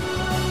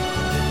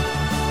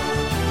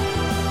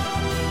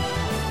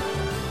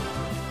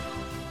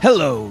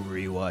 Hello,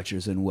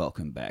 rewatchers, and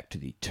welcome back to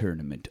the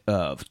Tournament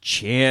of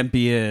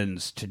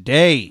Champions.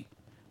 Today,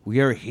 we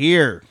are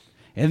here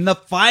in the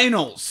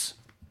finals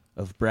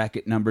of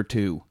bracket number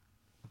 2.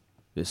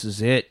 This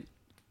is it.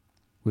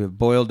 We have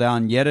boiled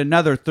down yet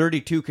another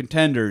 32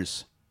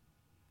 contenders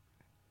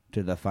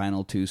to the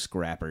final 2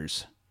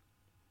 scrappers.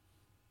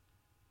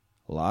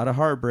 A lot of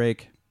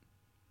heartbreak,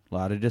 a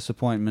lot of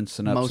disappointments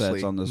and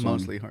upsets on this one.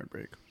 Mostly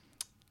heartbreak.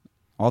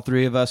 All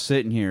 3 of us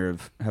sitting here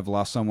have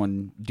lost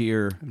someone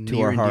dear to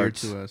Near our and dear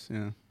hearts to us,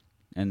 yeah.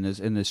 in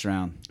this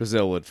round.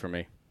 Zillwood for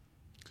me.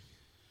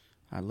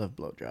 I love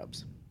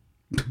blowjobs.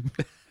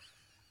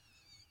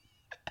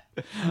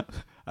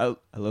 I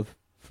love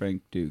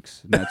Frank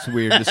Dukes. And that's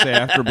weird to say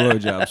after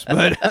blowjobs,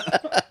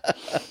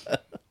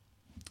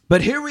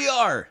 but here we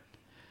are.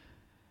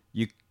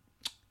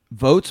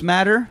 Votes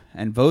matter,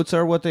 and votes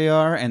are what they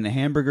are, and the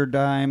hamburger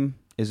dime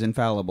is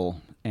infallible.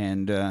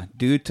 And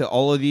due to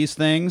all of these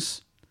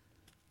things,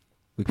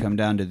 we come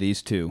down to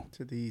these 2.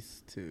 To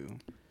these 2.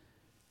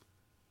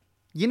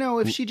 You know,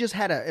 if she just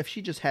had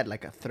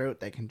like a throat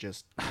that can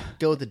just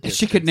go the If distance.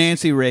 she could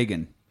Nancy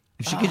Reagan.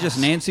 If she could just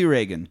Nancy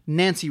Reagan.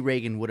 Nancy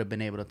Reagan would have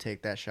been able to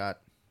take that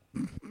shot.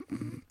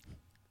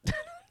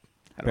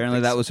 Apparently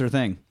that was her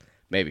thing.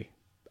 Maybe.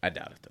 I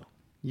doubt it, though.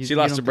 You- She you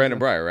lost don't to think Brandon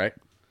so? Breyer, right?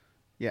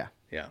 Yeah.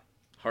 Yeah.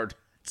 Hard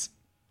nuts.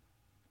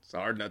 It's a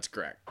hard nuts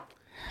crack.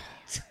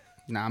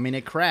 No, I mean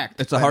it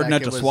cracked. It's a but hard like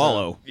nut it to was,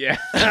 swallow. Yeah.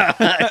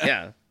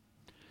 Yeah.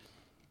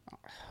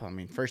 I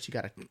mean, first you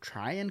got to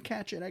try and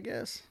catch it, I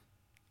guess.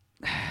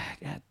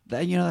 Yeah,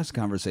 that's a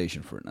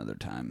conversation for another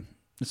time.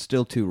 It's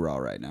still too raw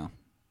right now.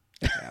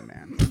 Yeah,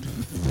 man.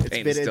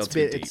 Pain is still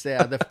too deep.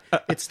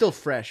 It's still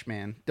fresh,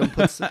 man. Don't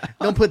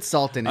put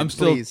salt in it,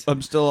 please.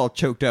 I'm still all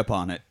choked up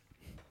on it.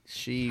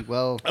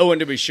 Oh, and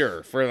to be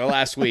sure, for the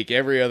last week,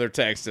 every other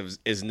text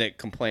is Nick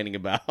complaining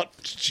about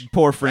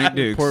Poor Frank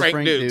Dukes. Poor Frank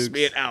Frank Dukes Dukes.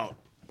 being out.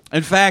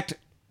 In fact,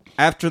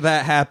 after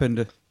that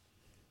happened,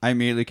 I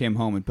immediately came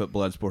home and put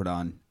Bloodsport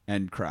on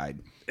and cried.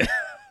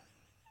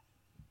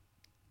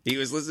 He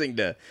was listening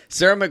to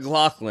Sarah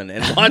McLachlan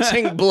and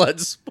watching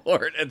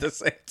Bloodsport at the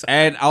same time.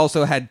 And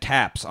also had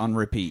taps on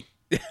repeat.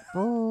 In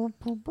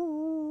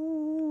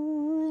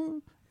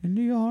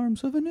the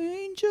arms of an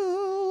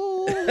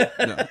angel.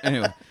 No,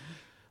 anyway.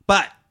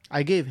 But,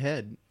 I gave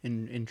head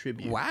in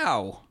tribute.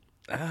 wow.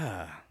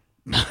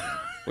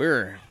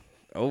 We're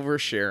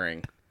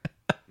oversharing.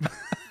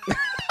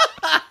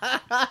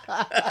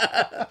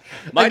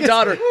 My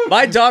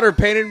daughter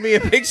painted me a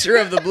picture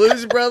of the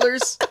Blues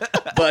Brothers,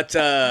 but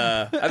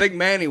I think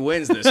Manny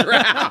wins this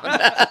round.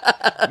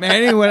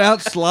 Manny went out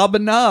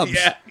slobbing knobs.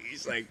 Yeah,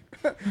 he's like,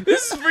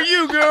 "This is for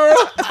you, girl.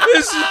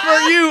 This is for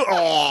you."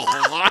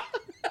 Oh.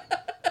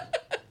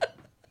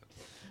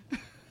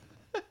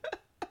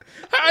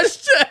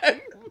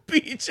 Hashtag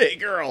BJ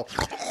girl.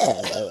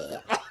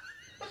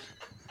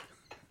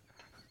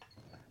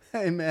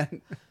 Hey,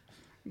 man.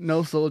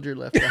 No soldier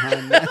left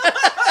behind, man.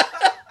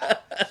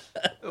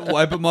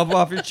 Wipe him up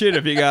off your chin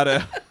if you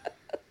gotta.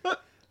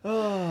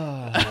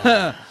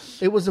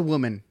 It was a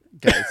woman,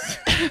 guys.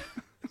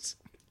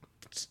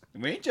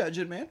 We ain't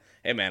judging, man.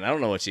 Hey, man, I don't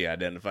know what she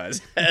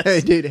identifies as.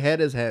 Hey, dude, head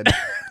is head.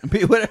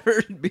 Be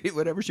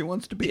whatever she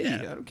wants to be. Yeah.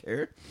 I don't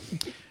care.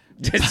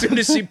 As soon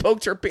as she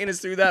poked her penis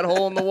through that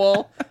hole in the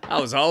wall, I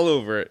was all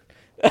over it.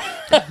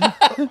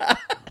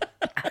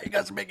 You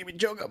guys are making me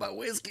joke about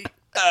whiskey.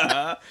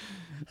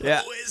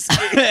 Yeah.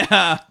 Whiskey.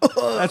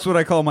 That's what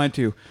I call mine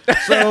too.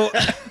 So,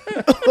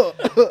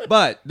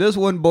 but this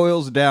one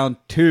boils down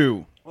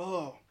to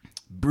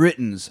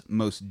Britain's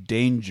most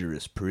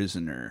dangerous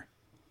prisoner,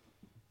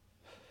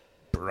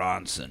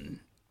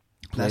 Bronson.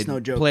 That's no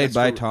joke. Played That's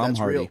by for- Tom that's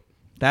Hardy. real.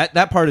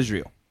 That part is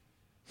real.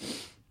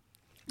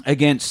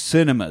 Against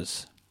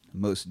cinema's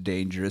most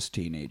dangerous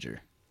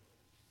teenager,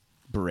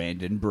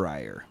 Brandon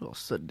Breyer. Little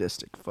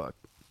sadistic fuck.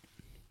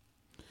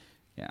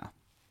 Yeah.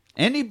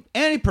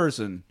 Any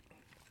person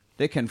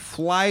that can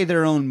fly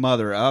their own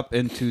mother up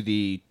into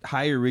the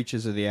higher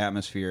reaches of the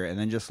atmosphere and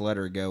then just let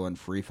her go and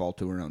free fall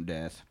to her own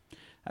death.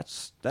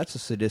 That's a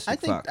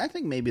sadistic fuck. I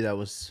think maybe that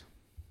was,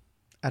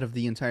 out of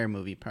the entire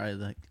movie, probably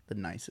like the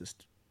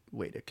nicest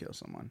way to kill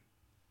someone.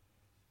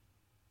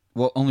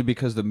 Well, only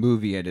because the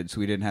movie ended, so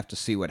we didn't have to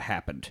see what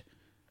happened.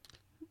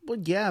 Well,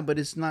 yeah, but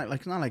it's not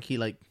like he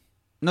like.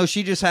 No,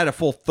 she just had a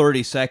full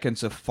 30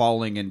 seconds of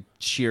falling in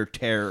sheer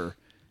terror.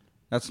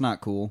 That's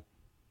not cool.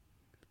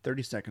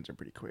 30 seconds are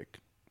pretty quick.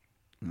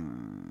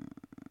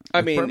 I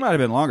It mean, might have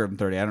been longer than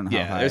 30. I don't know how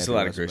yeah, high there's it a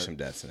lot was, of gruesome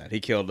but- deaths in that. He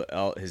killed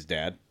his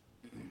dad.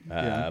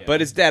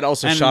 But his dad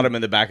also And- shot him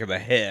in the back of the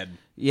head.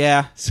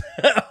 Yeah.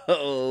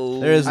 Oh,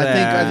 There is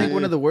that. I think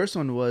one of the worst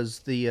one was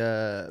the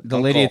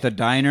lady Uncle. at the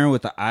diner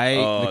with the eye,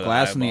 Oh, the the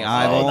glass in the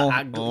eyeballs.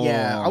 eyeball.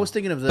 yeah. I was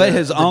thinking of the. But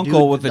his the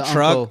uncle dude- with the the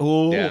truck.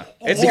 uncle. Ooh. yeah.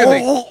 It's a good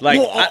thing. Like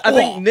I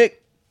think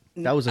Nick.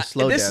 That was a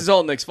slow This death. is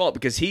all Nick's fault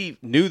because he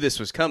knew this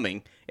was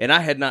coming, and I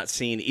had not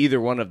seen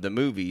either one of the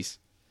movies,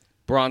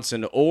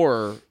 Bronson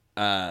or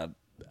Brightburn.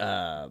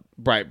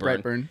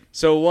 Brightburn.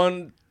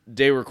 One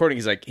day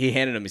recording, he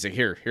handed him. He's like,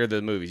 here are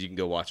the movies. You can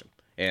go watch them.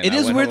 And It I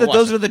is went weird home that and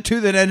those watched are the two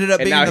that ended up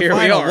them. being And now the here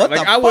final. we are. What Like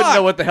the I wouldn't know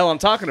fuck? what the hell I'm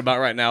talking about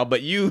right now,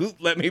 but you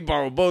let me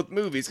borrow both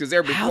movies because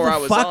they're before I How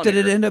the was fuck on did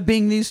it here. end up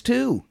being these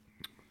two?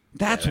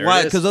 That's there why, it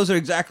is. because those are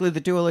exactly the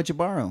two I let you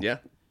borrow. Yeah.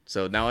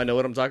 So now I know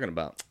what I'm talking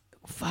about.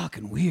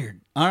 Fucking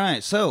weird. All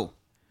right, so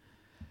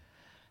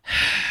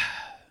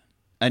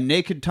a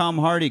naked Tom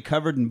Hardy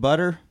covered in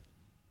butter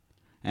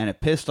and a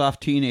pissed off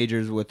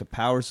teenagers with the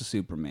powers of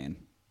Superman.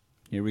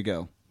 Here we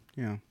go.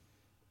 Yeah.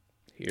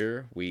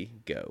 Here we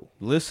go.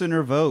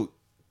 Listener vote.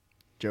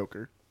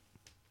 Joker.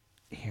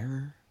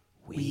 Here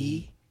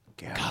we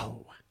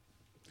go.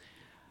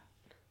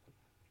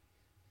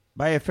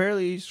 By a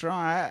fairly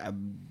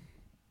strong,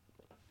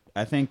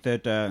 I think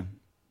that,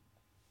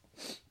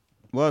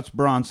 well, it's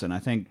Bronson. I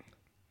think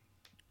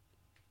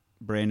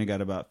Brandon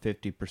got about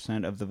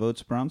 50% of the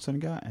votes Bronson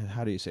got.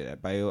 How do you say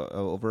that?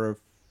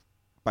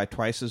 By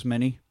twice as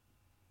many?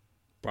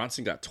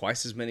 Bronson got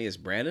twice as many as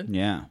Brandon?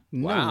 Yeah.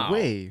 No Wow.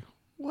 way.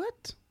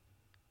 What?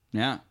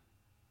 Yeah.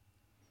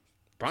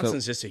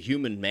 Bronson's just a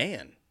human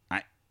man.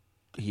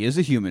 He is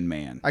a human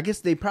man. I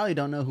guess they probably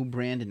don't know who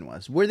Brandon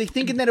was. Were they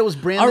thinking that it was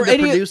Brandon, Are the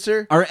any-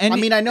 producer? are any- I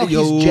mean, I know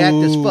Yo, he's jacked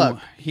as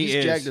fuck. He's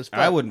He's jacked as fuck.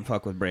 I wouldn't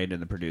fuck with Brandon,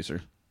 the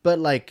producer. But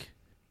like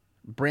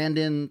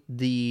Brandon,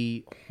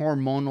 the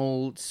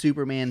hormonal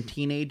Superman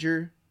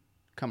teenager.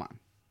 Come on.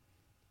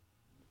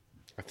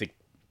 I think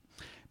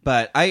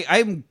But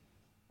I'm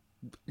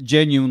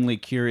genuinely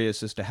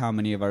curious as to how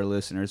many of our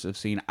listeners have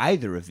seen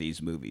either of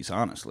these movies,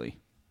 honestly.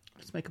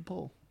 Let's make a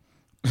poll.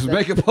 Let's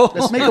make a poll.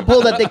 Let's make a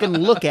poll that they can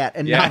look at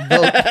and not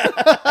vote.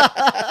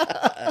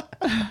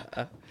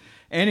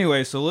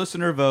 Anyway, so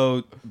listener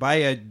vote by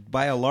a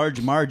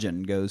large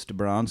margin goes to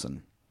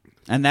Bronson.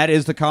 And that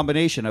is the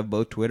combination of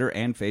both Twitter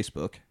and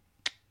Facebook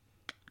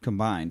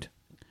combined.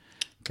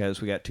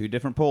 Because we got two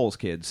different polls,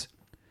 kids.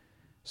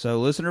 So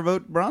listener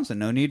vote Bronson.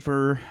 No need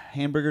for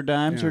hamburger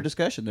dimes Yeah. or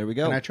discussion. There we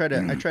go. And I try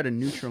to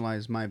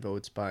neutralize my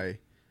votes by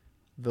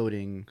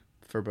voting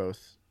for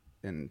both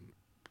and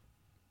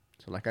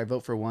So like I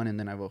vote for one and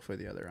then I vote for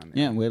the other on the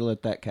Yeah, way to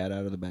let that cat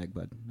out of the bag,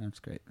 bud. That's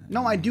great.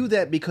 No, I do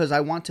that because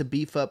I want to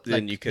beef up.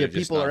 Then Like you could have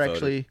just people not are voted.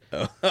 actually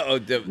no,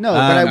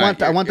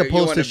 but I want the you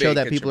post wanna to show be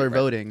that people are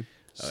controversial. voting.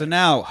 So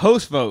now,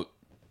 host vote.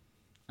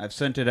 I've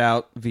sent it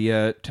out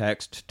via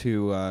text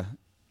to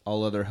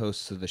all other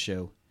hosts of the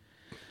show.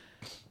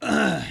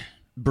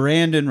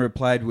 Brandon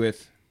replied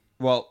with,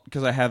 well,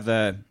 because I have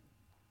a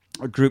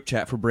group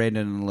chat for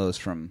Brandon and Lowe's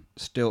from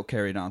still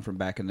carried on from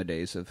back in the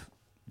days of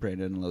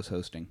Brandon and Lowe's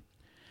hosting.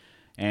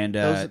 And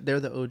They're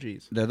the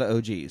OGs. they're the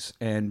OGs.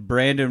 And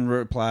Brandon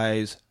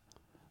replies,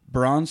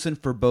 Bronson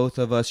for both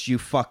of us, you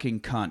fucking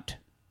cunt.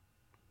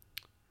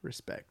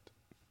 Respect.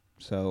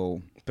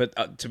 So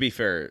But to be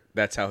fair,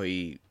 that's how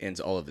he ends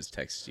all of his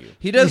texts to you.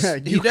 he does Yeah,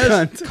 he you does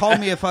cunt. call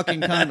me a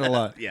fucking cunt a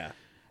lot. Yeah.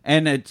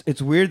 And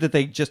it's weird that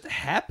they just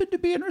happen to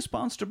be in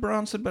response to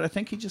Bronson, but I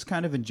think he just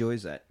kind of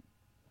enjoys that.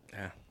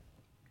 Yeah.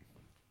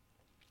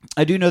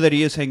 I do know that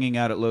he is hanging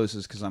out at Lowe's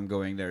because I'm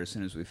going there as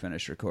soon as we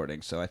finish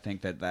recording. So I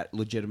think that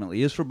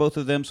legitimately is for both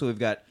of them. So we've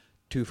got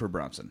 2 for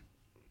Bronson.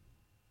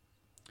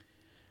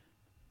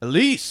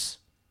 Elise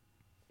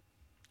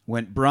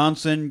went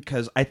Bronson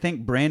because I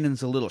think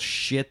Brandon's a little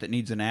shit that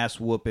needs an ass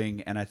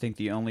whooping, and I think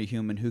the only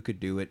human who could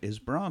do it is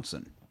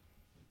Bronson.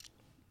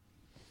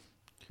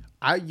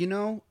 I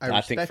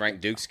I think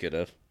Frank Dukes could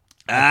have.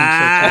 My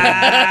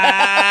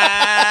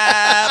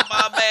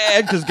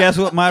bad. Because guess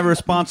what my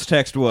response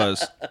text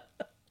was?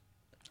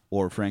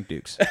 Or Frank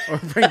Dukes. or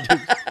Frank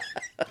Dukes.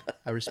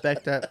 I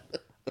respect that.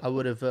 I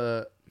would have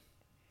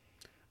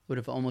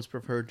almost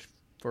preferred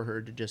for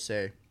her to just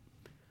say,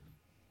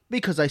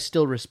 because I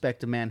still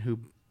respect a man who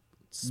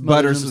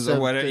Butters is himself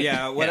whatever. to-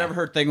 Yeah, whatever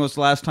her thing was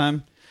last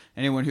time.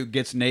 Anyone who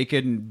gets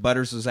naked and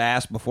butters his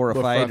ass before a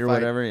fight or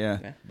whatever. Yeah.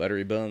 Yeah.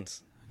 Buttery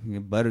buns. You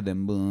butter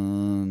them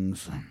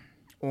buns.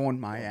 on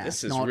my ass.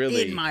 This is not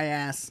really- in my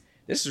ass.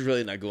 This is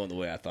really not going the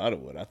way I thought it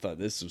would. I thought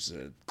this was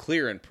a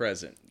clear and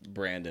present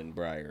Brandon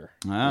Breyer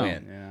Wow.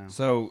 win. Yeah.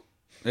 So,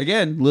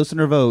 again,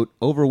 listener vote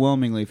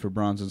overwhelmingly for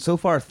Bronson. So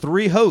far,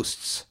 3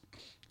 hosts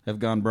have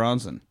gone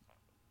Bronson.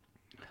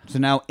 So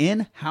now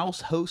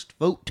in-house host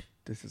vote.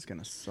 This is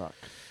gonna suck.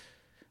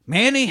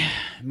 Manny,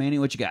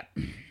 what you got?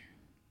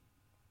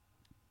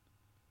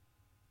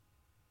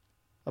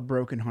 A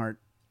broken heart.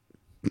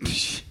 Do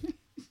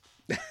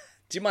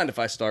you mind if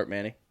I start,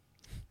 Manny?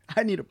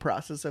 I need to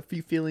process a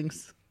few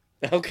feelings.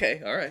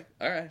 Okay, all right.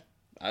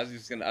 I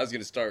was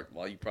gonna start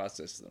while you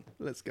process them.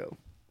 Let's go.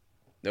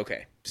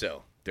 Okay,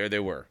 so there they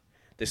were.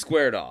 They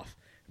squared off.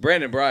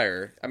 Brandon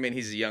Breyer, I mean,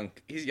 he's a young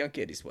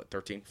kid. He's what,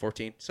 13,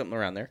 14, something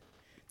around there.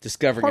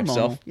 Discovering Hormonal,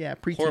 himself. yeah,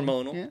 preteen,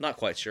 Hormonal, yeah. not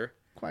quite sure.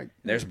 Quite.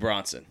 There's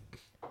Bronson.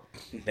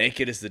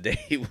 Naked as the day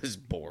he was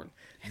born.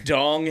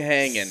 Dong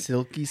hanging.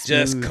 Silky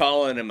Just smooth.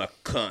 calling him a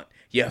cunt.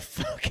 You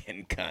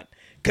fucking cunt.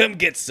 Come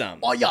get some.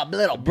 Oh, yeah,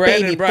 little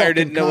Brandon baby Breyer fucking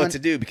didn't know what cunt. to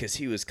do because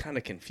he was kind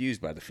of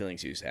confused by the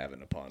feelings he was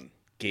having upon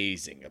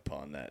gazing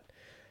upon that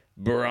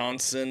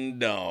Bronson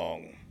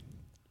dong.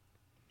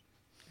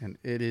 And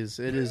it is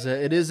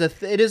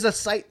a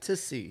sight to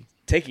see.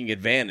 Taking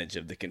advantage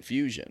of the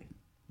confusion,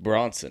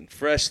 Bronson,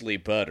 freshly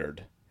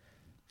buttered,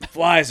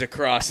 flies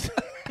across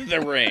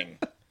the ring.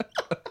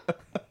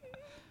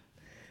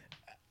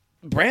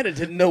 Brandon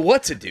didn't know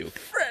what to do.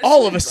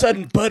 All of a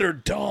sudden,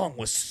 Buttered Dong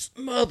was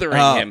smothering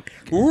him,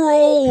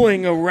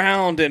 rolling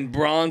around in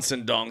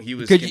Bronson Dong. He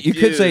was You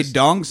could say confused.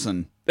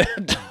 Dongson.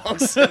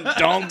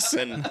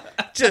 Dongson.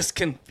 Just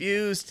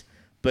confused,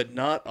 but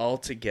not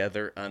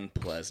altogether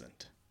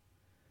unpleasant.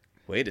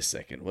 Wait a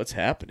second, what's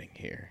happening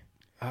here?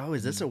 Oh,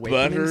 is this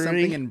awakening Buttery.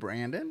 something in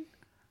Brandon?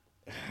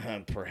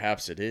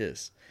 Perhaps it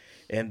is.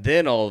 And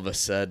then all of a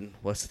sudden,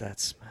 what's that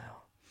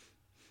smell?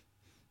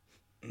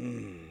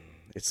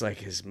 It's like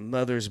his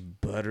mother's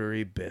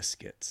buttery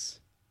biscuits.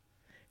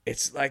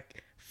 It's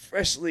like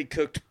freshly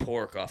cooked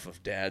pork off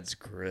of Dad's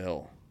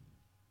grill.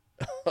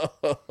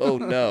 Oh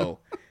no,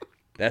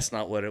 that's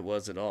not what it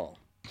was at all.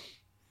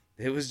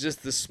 It was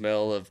just the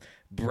smell of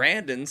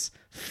Brandon's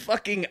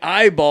fucking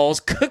eyeballs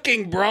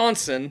cooking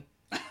Bronson,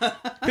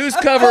 who's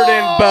covered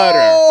in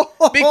butter.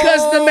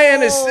 Because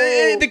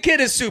the kid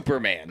is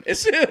Superman. As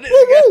soon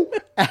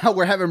as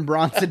We're having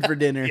Bronson for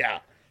dinner. yeah.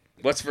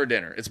 What's for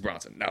dinner? It's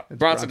Bronson. No, Bronson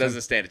Bronson.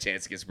 doesn't stand a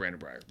chance against Brandon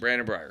Breyer.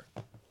 Brandon Breyer.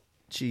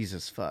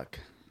 Jesus fuck.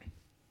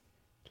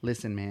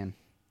 Listen, man.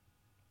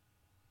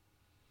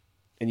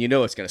 And you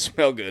know it's going to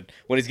smell good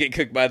when he's getting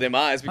cooked by them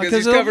eyes because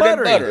Because he's of the covered in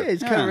butter. butter. Yeah,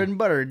 he's covered in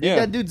butter. Dude, Yeah.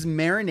 that dude's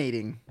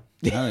marinating.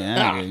 Oh,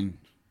 yeah. dude.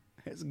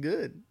 It's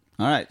good.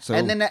 All right. So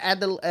And then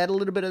add a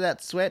little bit of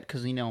that sweat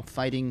because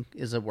fighting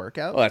is a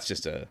workout. Well, that's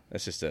just a.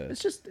 It's just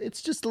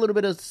a little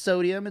bit of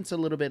sodium. It's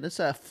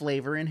a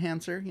flavor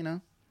enhancer.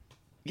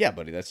 Yeah,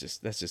 buddy. That's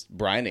just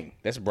brining.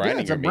 That's Yeah, brining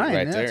it's your a meat brine.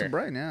 right Yeah, there. it's a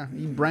brine. Yeah,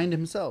 he brined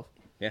himself.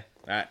 Yeah.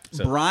 All right.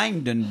 So,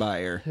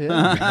 Brindenbuyer. Yeah.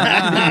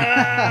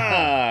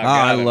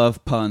 I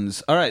love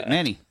puns. All right,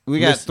 Manny. We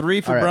got Listen-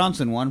 3 for all right.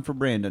 Bronson, 1 for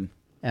Brandon.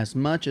 As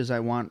much as I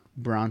want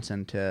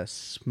Bronson to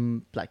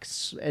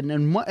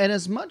and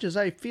as much as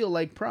I feel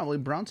like probably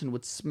Bronson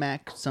would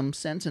smack some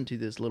sense into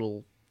this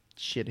little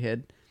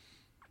shithead,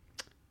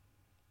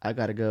 I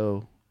gotta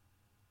go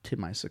to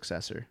my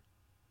successor.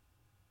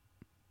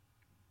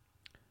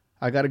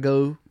 I got to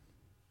go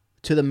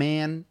to the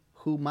man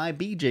who my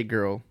BJ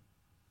girl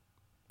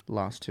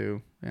lost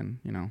to, and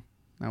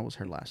that was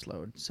her last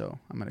load. So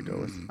I'm gonna go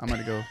with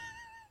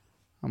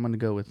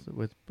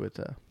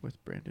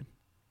Brandon.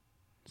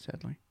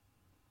 Sadly,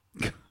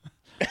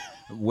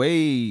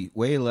 way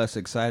less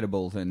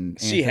excitable than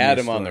She Anthony's had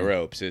him on the story.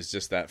 ropes. It's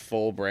just that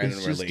full Brandon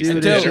It's just, release.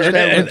 dude,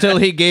 Until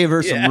he gave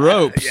her some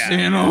ropes,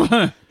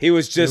 He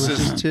was just It was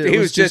as just too- it he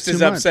was was just just as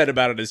too much. upset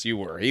about it as you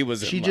were. He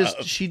was. she in just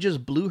love. she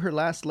just blew her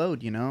last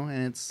load,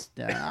 and it's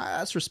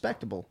that's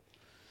respectable.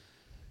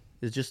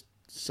 It just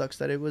sucks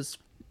that it was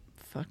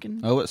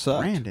fucking Oh, it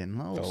sucked. Brandon.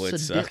 Oh, it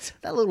sucked.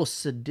 That little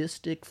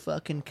sadistic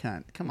fucking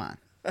cunt. Come on.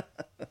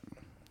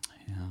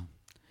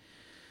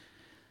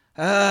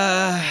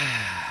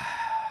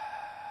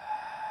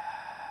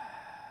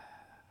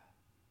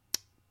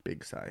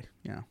 Big sigh.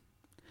 Yeah.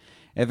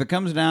 If it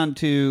comes down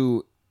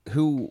to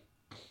who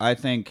I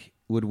think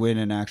would win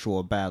an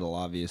actual battle,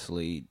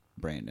 obviously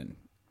Brandon.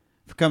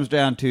 If it comes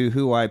down to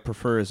who I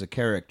prefer as a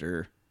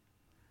character,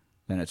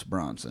 then it's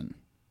Bronson.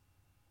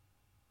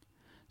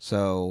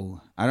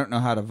 So I don't know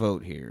how to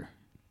vote here.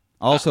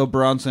 Also,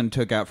 Bronson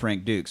took out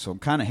Frank Duke, so I'm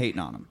kind of hating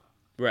on him.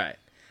 Right.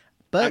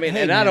 But I mean,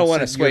 hey, and I man, don't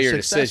want to so sway your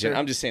successor- decision.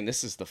 I'm just saying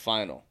this is the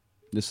final.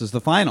 This is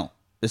the final.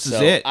 This is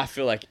So it. I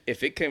feel like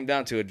if it came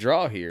down to a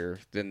draw here,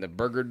 then the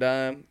Burger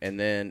Dime, and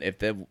then if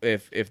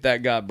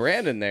that got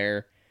Brandon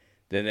there,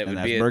 then it And would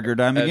that's be Burger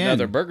Dime again.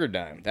 another Burger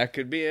Dime. That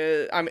could be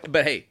a. I mean,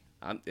 but hey,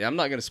 I'm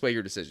not going to sway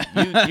your decision.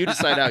 You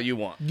decide how you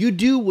want. You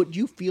do what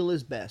you feel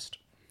is best.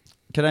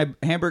 Can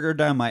I hamburger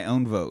down my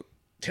own vote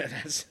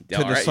That's, to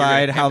all right, you're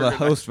decide gonna how the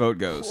hamburger host vote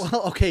goes?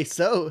 Well, okay,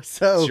 so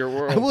your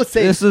world. I will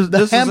say This is- the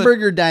this is a-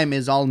 hamburger dime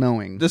is all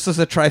knowing. This is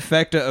a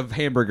trifecta of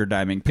hamburger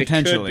diming,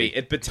 potentially.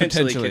 It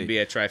potentially could be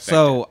a trifecta.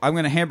 So I'm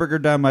going to hamburger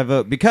down my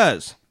vote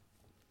because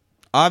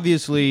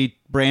obviously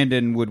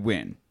Brandon would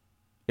win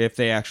if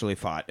they actually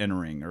fought in a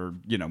ring or,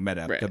 met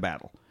up Right. to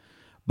battle.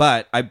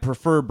 But I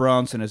prefer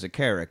Bronson as a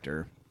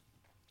character.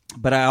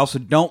 But I also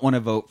don't want to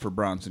vote for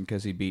Bronson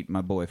because he beat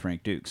my boy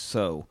Frank Dukes.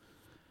 So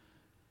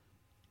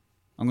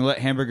I'm going to let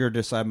Hamburger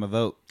decide my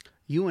vote.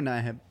 You and I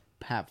have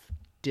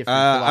different.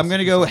 I'm going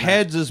to go philosophies on that.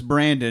 heads as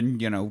Brandon,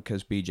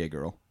 because BJ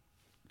girl.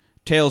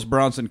 Tails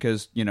Bronson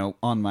because,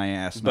 on my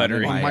ass. not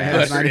Buttery. in my On my ass.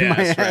 ass, not in my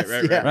Yes, ass,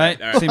 right. yeah.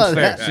 Right? All right. Seems fair.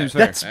 That- Seems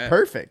fair. That's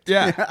perfect.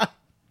 Yeah.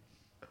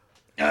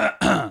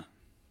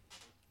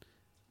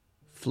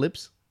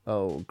 Flips.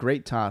 Oh,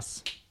 great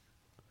toss.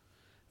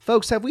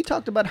 Folks, have we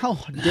talked about how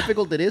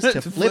difficult it is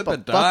to flip a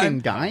fucking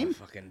dime?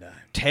 Fucking dime.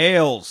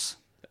 Tails.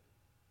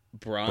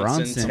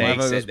 Bronson. My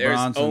takes vote is it. There's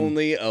Bronson.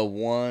 only a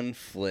one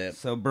flip.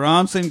 So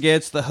Bronson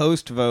gets the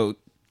host vote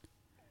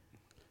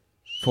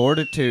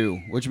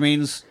 4-2, which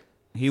means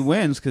he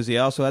wins because he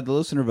also had the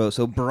listener vote.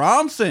 So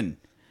Bronson,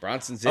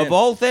 Bronson's in. of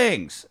all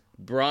things,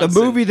 Bronson. the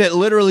movie that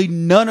literally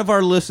none of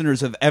our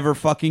listeners have ever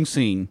fucking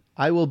seen,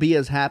 I will be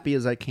as happy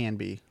as I can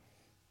be.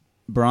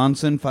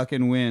 Bronson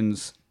fucking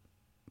wins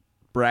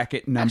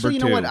bracket number Actually, you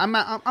 2. know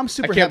what? I'm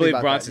super I can't happy believe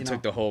about Bronson that,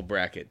 took the whole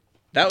bracket.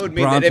 That would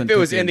mean Bronson that if it took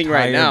was the ending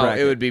right entire now,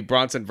 bracket. it would be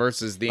Bronson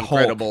versus the Hulk.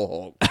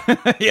 Incredible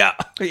Hulk. yeah.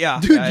 Dude,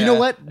 Yeah, you know yeah.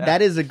 what?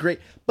 That is a great.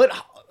 But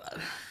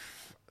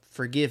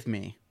forgive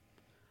me.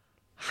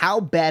 How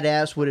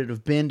badass would it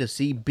have been to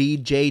see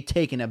BJ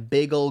taking a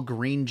big old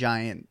green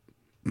giant?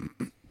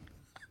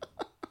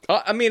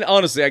 I mean,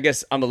 honestly, I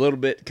guess I'm a little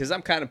bit because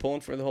I'm kind of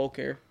pulling for the Hulk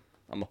here.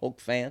 I'm a Hulk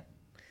fan,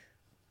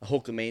 a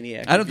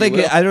Hulkamaniac. I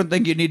don't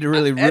think you need to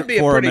really That'd root be a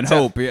for him pretty and tough-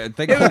 hope. Yeah, I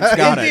think Hulk's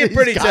got It'd be it. a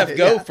pretty He's got tough it,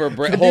 go yeah. for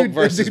The Hulk dude-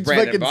 versus dude's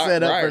Brandon fucking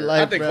set up for Breyer.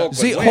 life, I think bro. Hulk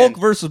See, would win. Hulk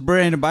versus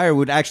Brandon Breyer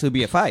would actually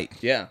be a fight.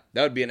 Yeah,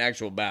 that would be an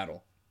actual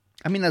battle.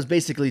 I mean, that's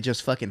basically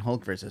just fucking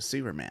Hulk versus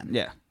Superman.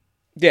 Yeah.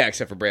 Yeah,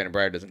 except for Brandon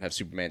Breyer doesn't have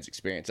Superman's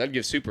experience. I'd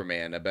give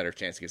Superman a better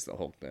chance against the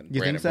Hulk than You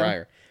Brandon think so?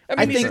 Breyer.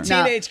 I mean, he's a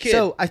now- teenage kid.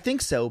 So I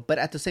think so, but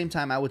at the same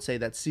time, I would say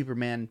that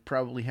Superman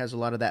probably has a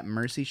lot of that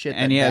mercy shit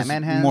And that he has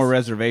Batman has. more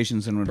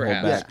reservations and would hold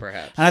Perhaps, back.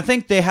 perhaps. And I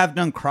think they have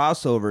done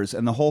crossovers,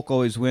 and the Hulk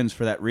always wins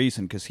for that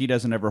reason because he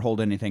doesn't ever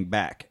hold anything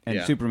back, and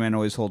Yeah. Superman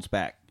always holds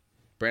back.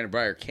 Brandon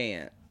Breyer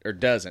can't or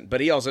doesn't,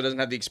 but he also doesn't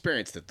have the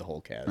experience that the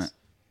Hulk has. Right.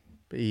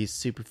 But he's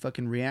super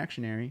fucking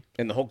reactionary.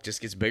 And the Hulk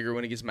just gets bigger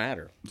when he gets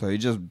madder. So he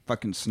just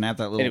fucking snapped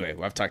that little Anyway,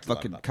 well, I've talked a lot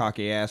fucking about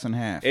cocky ass in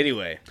half.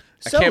 Anyway,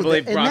 So, I can't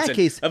believe in that Bronson.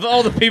 case- Of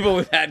all the people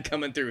we've had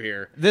coming through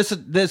here, This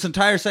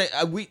entire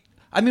we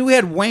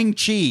had Wang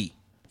Chi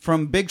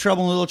from Big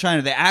Trouble in Little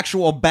China, the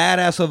actual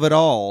badass of it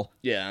all.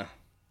 yeah,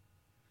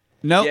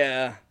 Nope.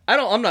 yeah.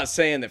 I'm not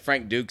saying that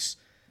Frank Dukes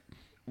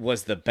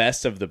was the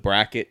best of the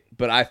bracket,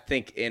 but I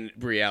think in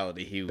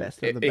reality he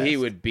Best of the he best.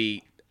 would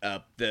beat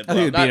up the. I think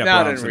he'd Well, beat up not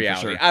in Bronson for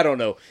reality. sure. I don't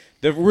know.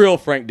 The real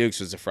Frank Dukes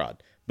was a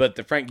fraud, but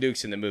the Frank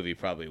Dukes in the movie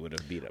probably would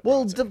have beat up.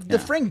 Well, Bronson. the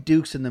Frank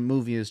Dukes in the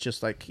movie is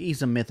just like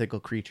he's a mythical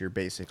creature,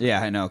 basically.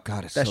 Yeah, I know.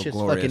 God, it's That so shit's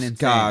glorious. fucking insane.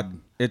 God,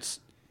 it's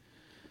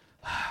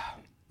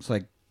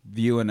like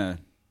viewing a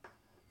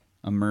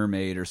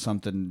mermaid or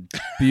something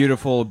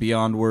beautiful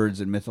beyond words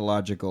and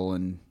mythological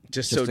and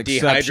Just Just so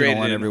exceptional dehydrated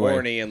in and every way.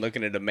 horny and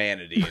looking at a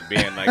manatee and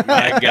being like,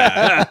 my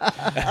God.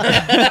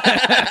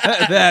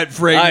 That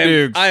Frank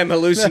Dukes. I am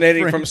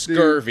hallucinating Frank from Dukes.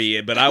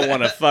 scurvy, but I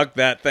want to fuck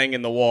that thing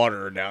in the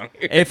water down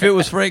here. If it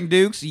was Frank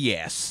Dukes,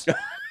 yes.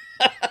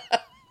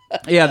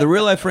 Yeah, the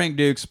real life Frank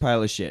Dukes,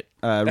 pile of shit.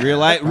 Real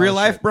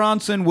life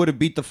Bronson would have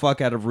beat the fuck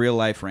out of real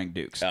life Frank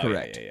Dukes. Oh,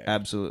 Correct. yeah.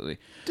 Absolutely.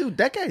 Dude,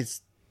 that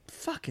guy's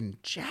fucking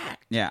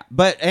jacked. Yeah,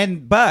 but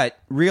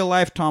real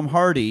life Tom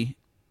Hardy,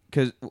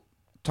 because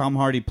Tom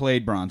Hardy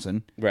played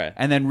Bronson, Right.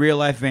 And then real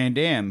life Van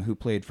Damme, who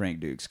played Frank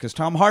Dukes, because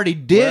Tom Hardy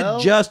did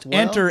Well,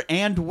 enter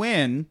and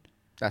win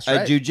That's a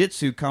right.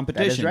 jiu-jitsu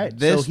competition. That is right.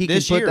 This, so he can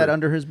this put year. that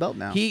under his belt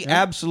now. He Yeah.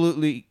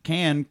 absolutely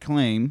can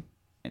claim,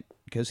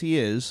 because he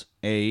is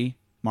a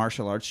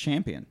martial arts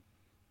champion.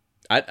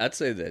 I'd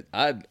say that.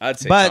 I'd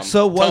say But Tom,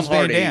 so was Tom Van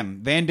Hardy. Damme.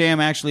 Van Damme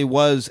actually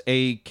was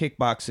a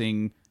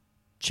kickboxing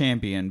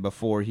champion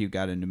before he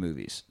got into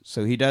movies.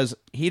 So he does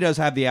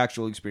have the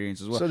actual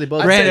experience as well. So they both-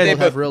 I'd say Granted, they both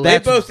have both, real they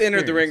life both entered the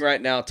experience. ring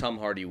right now. Tom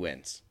Hardy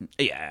wins.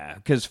 Yeah,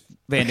 because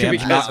Van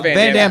Because Damme's, Van Van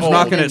Damme's Damme's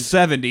knocking old. at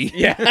 70.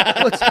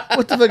 Yeah.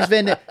 What the fuck is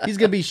Van Damme? He's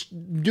gonna be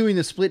doing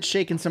the split,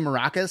 shaking some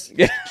maracas.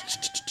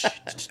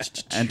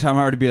 And Tom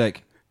Hardy be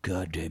like,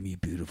 God damn you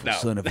beautiful No.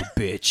 son of a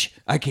bitch.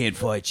 I can't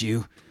fight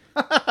you.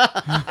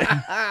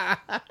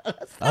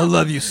 I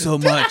love you so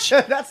much.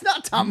 That's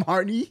not Tom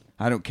Hardy.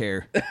 I don't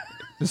care.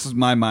 This is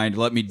my mind.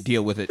 Let me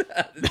deal with it.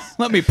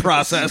 Let me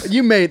process.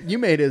 You made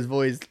his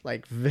voice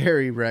like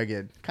very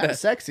rugged, kind of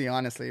sexy,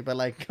 honestly. But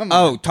like, come on.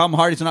 Oh, Tom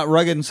Hardy's not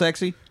rugged and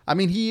sexy? I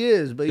mean, he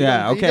is, but he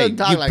Yeah, doesn't- he okay. doesn't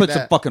talk You like put that.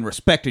 some fucking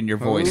respect in your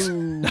voice.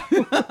 Ooh.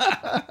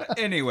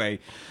 Anyway,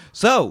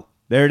 so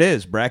there it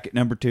is. Bracket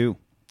number 2.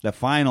 The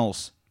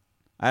finals.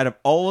 Out of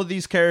all of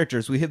these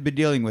characters we have been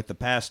dealing with the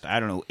past,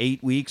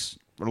 8 weeks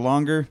or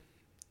longer,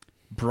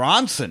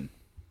 Bronson.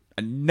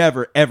 I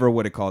never, ever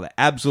would have called it.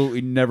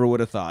 Absolutely never would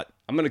have thought.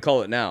 I'm going to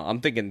call it now. I'm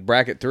thinking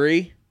bracket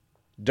 3,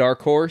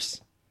 Dark Horse,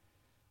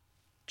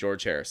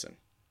 George Harrison.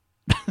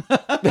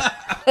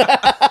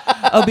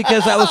 Oh,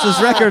 because that was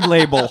his record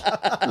label,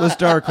 was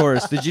Dark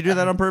Horse. Did you do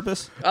that on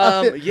purpose?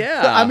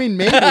 Yeah. I mean,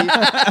 maybe,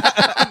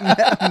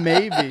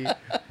 maybe.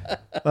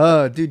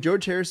 Dude,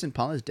 George Harrison,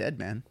 Paul is dead,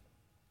 man.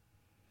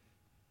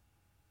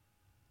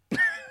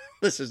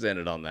 Let's just end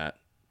it on that.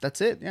 That's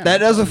it. Yeah, That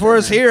that's does it all for I'm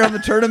us saying, here on the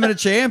Tournament of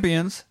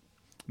Champions.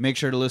 Make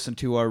sure to listen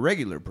to our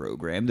regular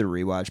program, The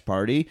Rewatch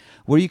Party,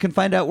 where you can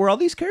find out where all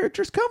these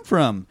characters come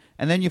from.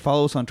 And then you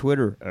follow us on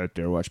Twitter at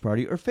The Rewatch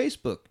Party or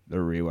Facebook, The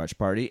Rewatch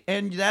Party.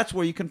 And that's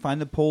where you can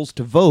find the polls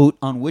to vote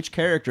on which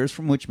characters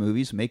from which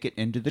movies make it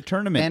into the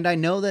tournament. And I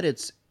know that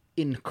it's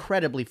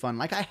incredibly fun.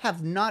 Like, I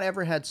have not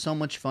ever had so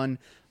much fun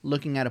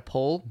looking at a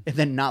poll and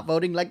then not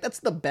voting. Like, that's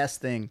the best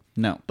thing.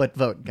 No. But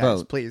vote, guys,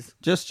 Vote. please.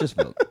 Just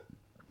vote.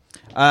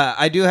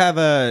 I do have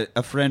a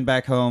friend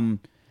back home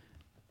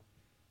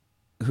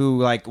who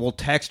will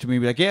text me,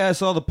 be like, yeah, I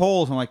saw the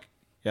polls. I'm like,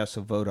 yeah,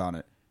 so vote on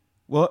it.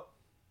 Well,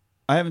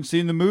 I haven't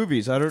seen the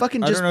movies. I don't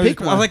Fucking I just don't know pick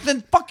who's- one. I was like,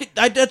 then fuck it.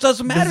 That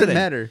doesn't matter. Doesn't then.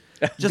 matter.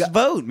 Just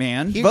vote,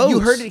 man. You Votes.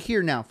 heard it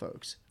here now,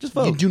 folks. Just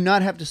vote. You do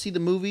not have to see the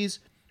movies.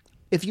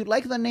 If you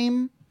like the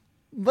name,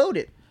 vote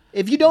it.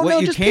 If you don't What know,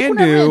 you just can pick one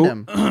at do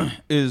random.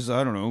 is,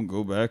 I don't know,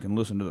 go back and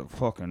listen to the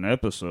fucking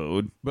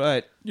episode.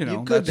 But,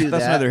 could that's do that.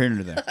 neither here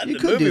nor there. You The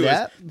could movie do was-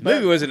 that. The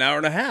movie was an hour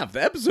and a half.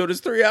 The episode is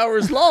 3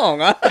 hours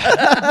long.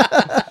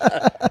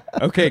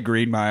 Okay,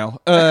 Green Mile.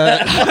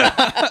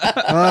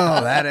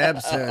 Oh, that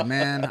episode,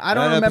 man. I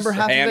don't That remember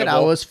episode- half of it. I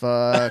Hannibal. was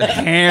fucked.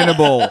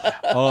 Hannibal.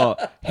 Oh,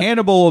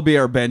 Hannibal will be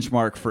our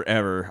benchmark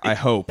forever, I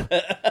hope.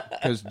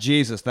 Because,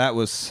 Jesus, that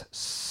was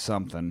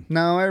something.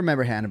 No, I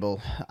remember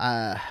Hannibal.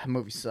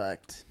 Movie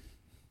sucked.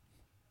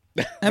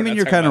 I mean,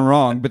 you're kind of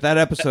wrong, but that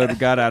episode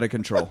got out of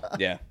control.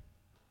 Yeah.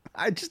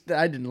 I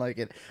didn't like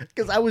it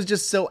because I was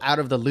just so out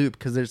of the loop.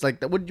 Because there's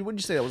like, what'd you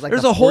say? That was like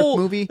There's the a fourth whole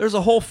movie. There's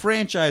a whole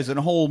franchise and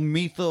a whole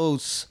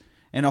mythos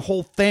and a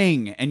whole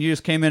thing, and you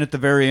just came in at the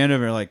very end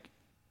of it, like,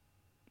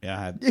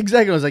 yeah,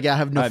 Exactly. I was like, yeah, I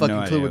have no I had fucking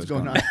no clue idea what's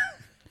going on.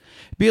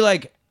 be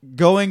like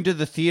going to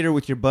the theater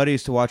with your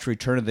buddies to watch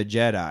Return of the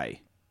Jedi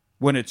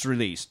when it's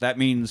released. That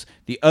means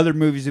the other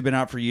movies have been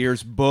out for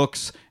years,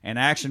 books and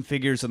action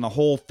figures and the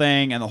whole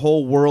thing, and the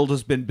whole world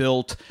has been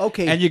built.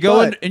 Okay, and you go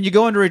but-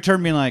 into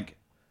Return being like,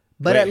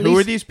 But wait, at who least,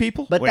 are these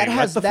people? But Wait, that what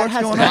has the fuck's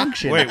going on?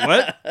 action. Wait,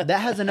 what? That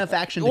has enough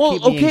action to Well,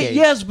 keep me okay, engaged.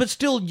 yes, but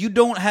still, you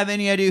don't have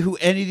any idea who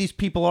any of these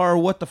people are or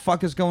what the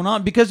fuck is going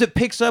on because it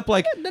picks up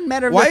like. It doesn't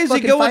matter if why they're is he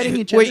fucking going? fighting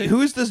each Wait, other.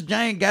 who's this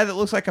giant guy that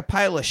looks like a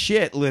pile of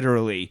shit,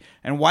 literally?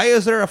 And why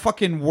is there a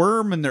fucking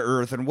worm in the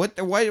earth? And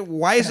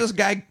why is this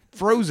guy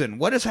frozen?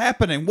 What is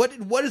happening? What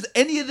does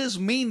any of this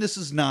mean? This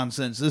is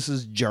nonsense. This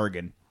is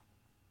jargon.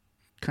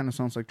 Kind of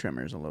sounds like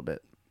Tremors a little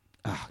bit.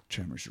 Ah,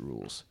 Tremors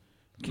rules.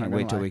 Not Can't gonna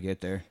wait till lie. we get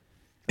there.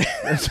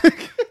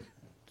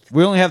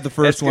 We only have the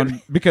first It's gonna-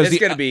 one because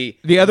it's gonna be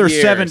the other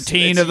years.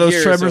 17 It's of those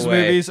years Tremors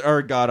away. movies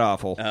are god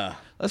awful.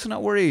 Let's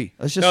not worry.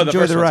 Let's just No, enjoy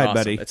first the one's ride, awesome.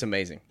 buddy. It's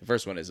amazing. The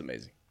first one is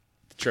amazing.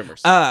 The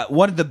Trimmers.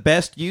 One of the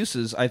best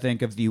uses, I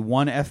think, of the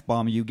one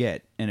F-bomb you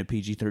get in a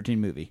PG-13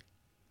 movie.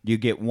 You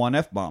get one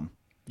F-bomb.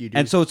 You do.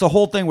 And so it's a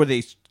whole thing where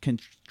they can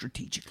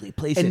strategically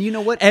place it. And you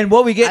know what? And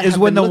what we get I is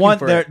have when been the looking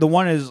for it.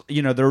 one is,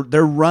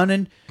 they're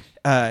running.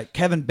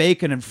 Kevin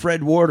Bacon and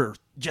Fred Ward are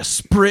just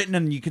sprinting,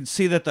 and you can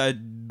see that the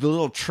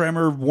little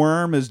tremor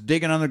worm is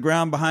digging on the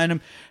ground behind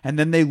him, and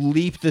then they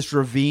leap this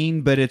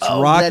ravine, but it's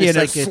rocky and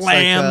it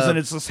slams, and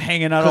it's just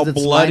hanging out all it's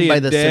bloody lined by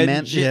and the dead. cement,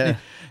 and shit. yeah.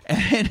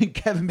 And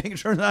Kevin Bacon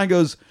turns around and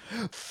goes,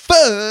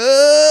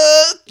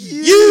 "Fuck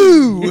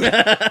you!"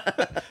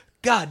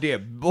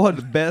 Goddamn, one of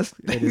the best.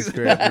 It is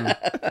great.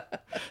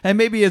 And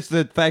maybe it's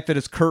the fact that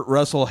it's Kurt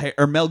Russell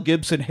or Mel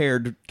Gibson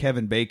haired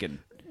Kevin Bacon.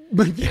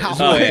 But yeah,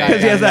 Oh, yeah,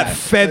 Because he has that yeah.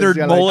 feathered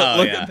He's got, like- mullet Oh,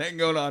 looking yeah. thing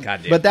going on.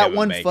 Goddamn But that Kevin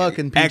one Bacon.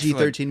 fucking Excellent.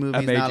 PG-13 movie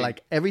is Amazing. not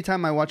like every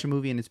time I watch a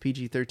movie and it's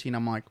PG-13,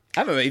 I'm like,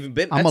 I haven't even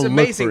been. I'm That's gonna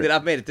look amazing for it. that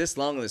I've made it this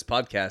long on this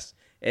podcast,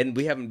 and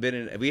we haven't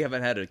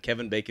had a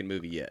Kevin Bacon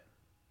movie yet.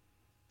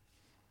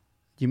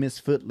 you miss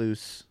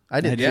Footloose. I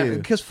did Yeah. too.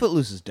 Because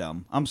Footloose is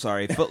dumb. I'm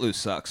sorry. Footloose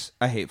sucks.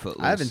 I hate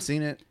Footloose. I haven't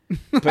seen it.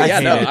 But I yeah,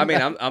 hate no, it. I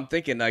mean, I'm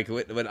thinking like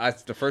when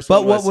the first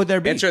But one what was would there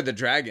be? Enter the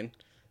Dragon,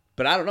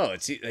 but I don't know.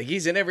 It's like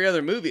he's in every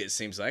other movie it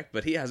seems like,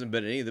 but he hasn't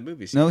been in any of the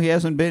movies. No, he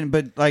hasn't been.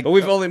 But like, But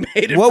we've only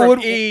made it What from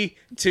would- E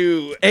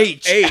to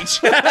H. H.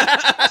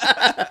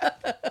 I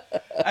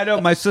know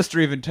my sister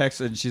even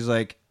texted and she's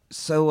like,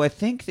 "So I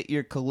think that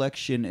your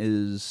collection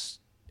is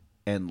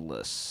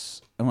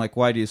endless." I'm like,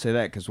 "Why do you say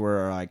that?" Because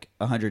we're like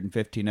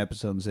 115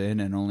 episodes in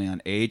and only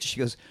on H. She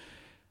goes,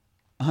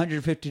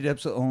 115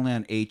 episodes only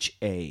on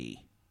HA.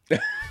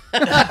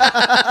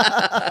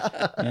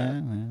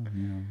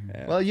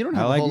 Well, you don't I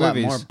have a like whole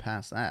movies. lot more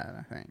past that,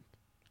 I think.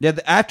 Yeah,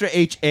 after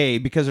HA,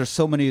 because there's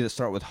so many that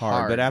start with hard,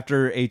 Hard. but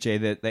after HA,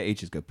 the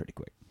H's go pretty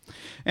quick.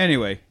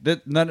 Anyway,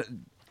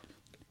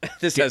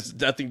 This has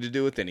nothing to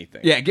do with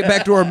anything. yeah, get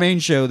back to our main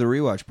show, the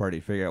Rewatch Party.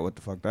 Figure out what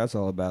the fuck that's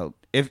all about.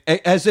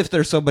 As if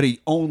there's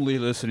somebody only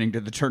listening to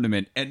the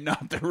tournament and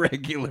not the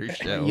regular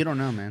show. You don't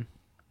know, man.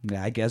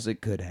 Yeah, I guess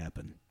it could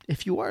happen.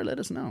 If you are, let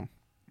us know.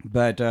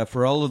 But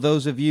for all of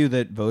those of you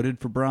that voted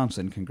for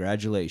Bronson,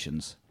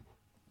 congratulations.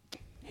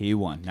 He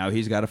won. Now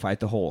he's got to fight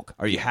the Hulk.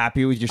 Are you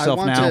happy with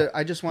yourself now?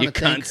 I just want You to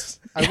thank. cunts.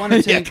 I want to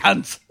Yeah, thank.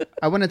 cunts.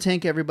 I want to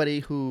thank everybody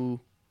who.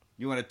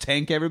 You want to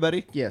tank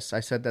everybody? Yes, I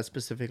said that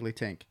specifically.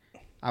 Tank.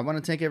 I want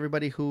to thank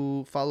everybody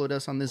who followed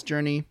us on this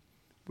journey.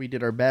 We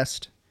did our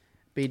best.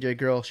 BJ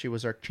Girl, she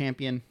was our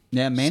champion.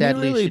 Yeah, Manny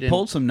Sadly, she really didn't-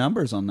 pulled some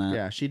numbers on that.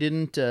 Yeah, she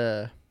didn't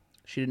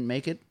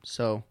make it.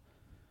 So,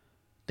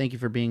 thank you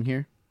for being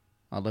here.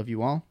 I love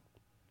you all,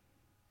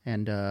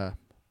 and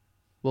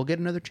we'll get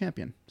another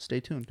champion. Stay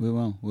tuned. We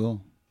will.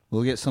 We'll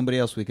get somebody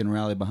else we can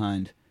rally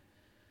behind.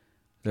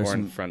 There's Or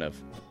in some... front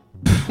of.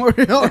 We're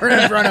in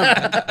front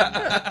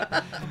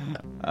of.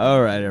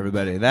 All right,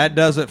 everybody. That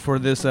does it for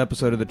this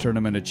episode of the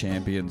Tournament of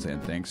Champions,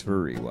 and thanks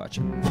for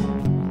rewatching.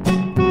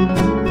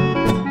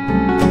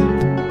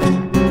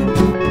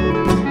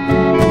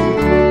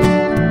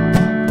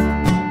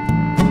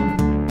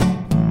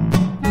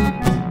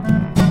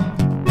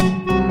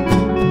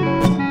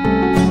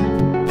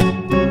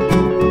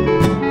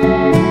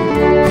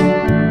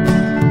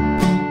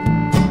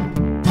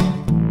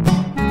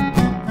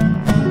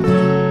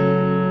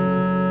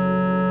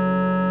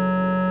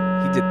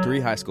 He did 3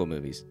 high school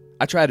movies.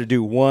 I tried to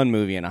do one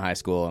movie in a high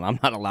school, and I'm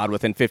not allowed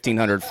within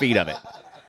 1,500 feet of it.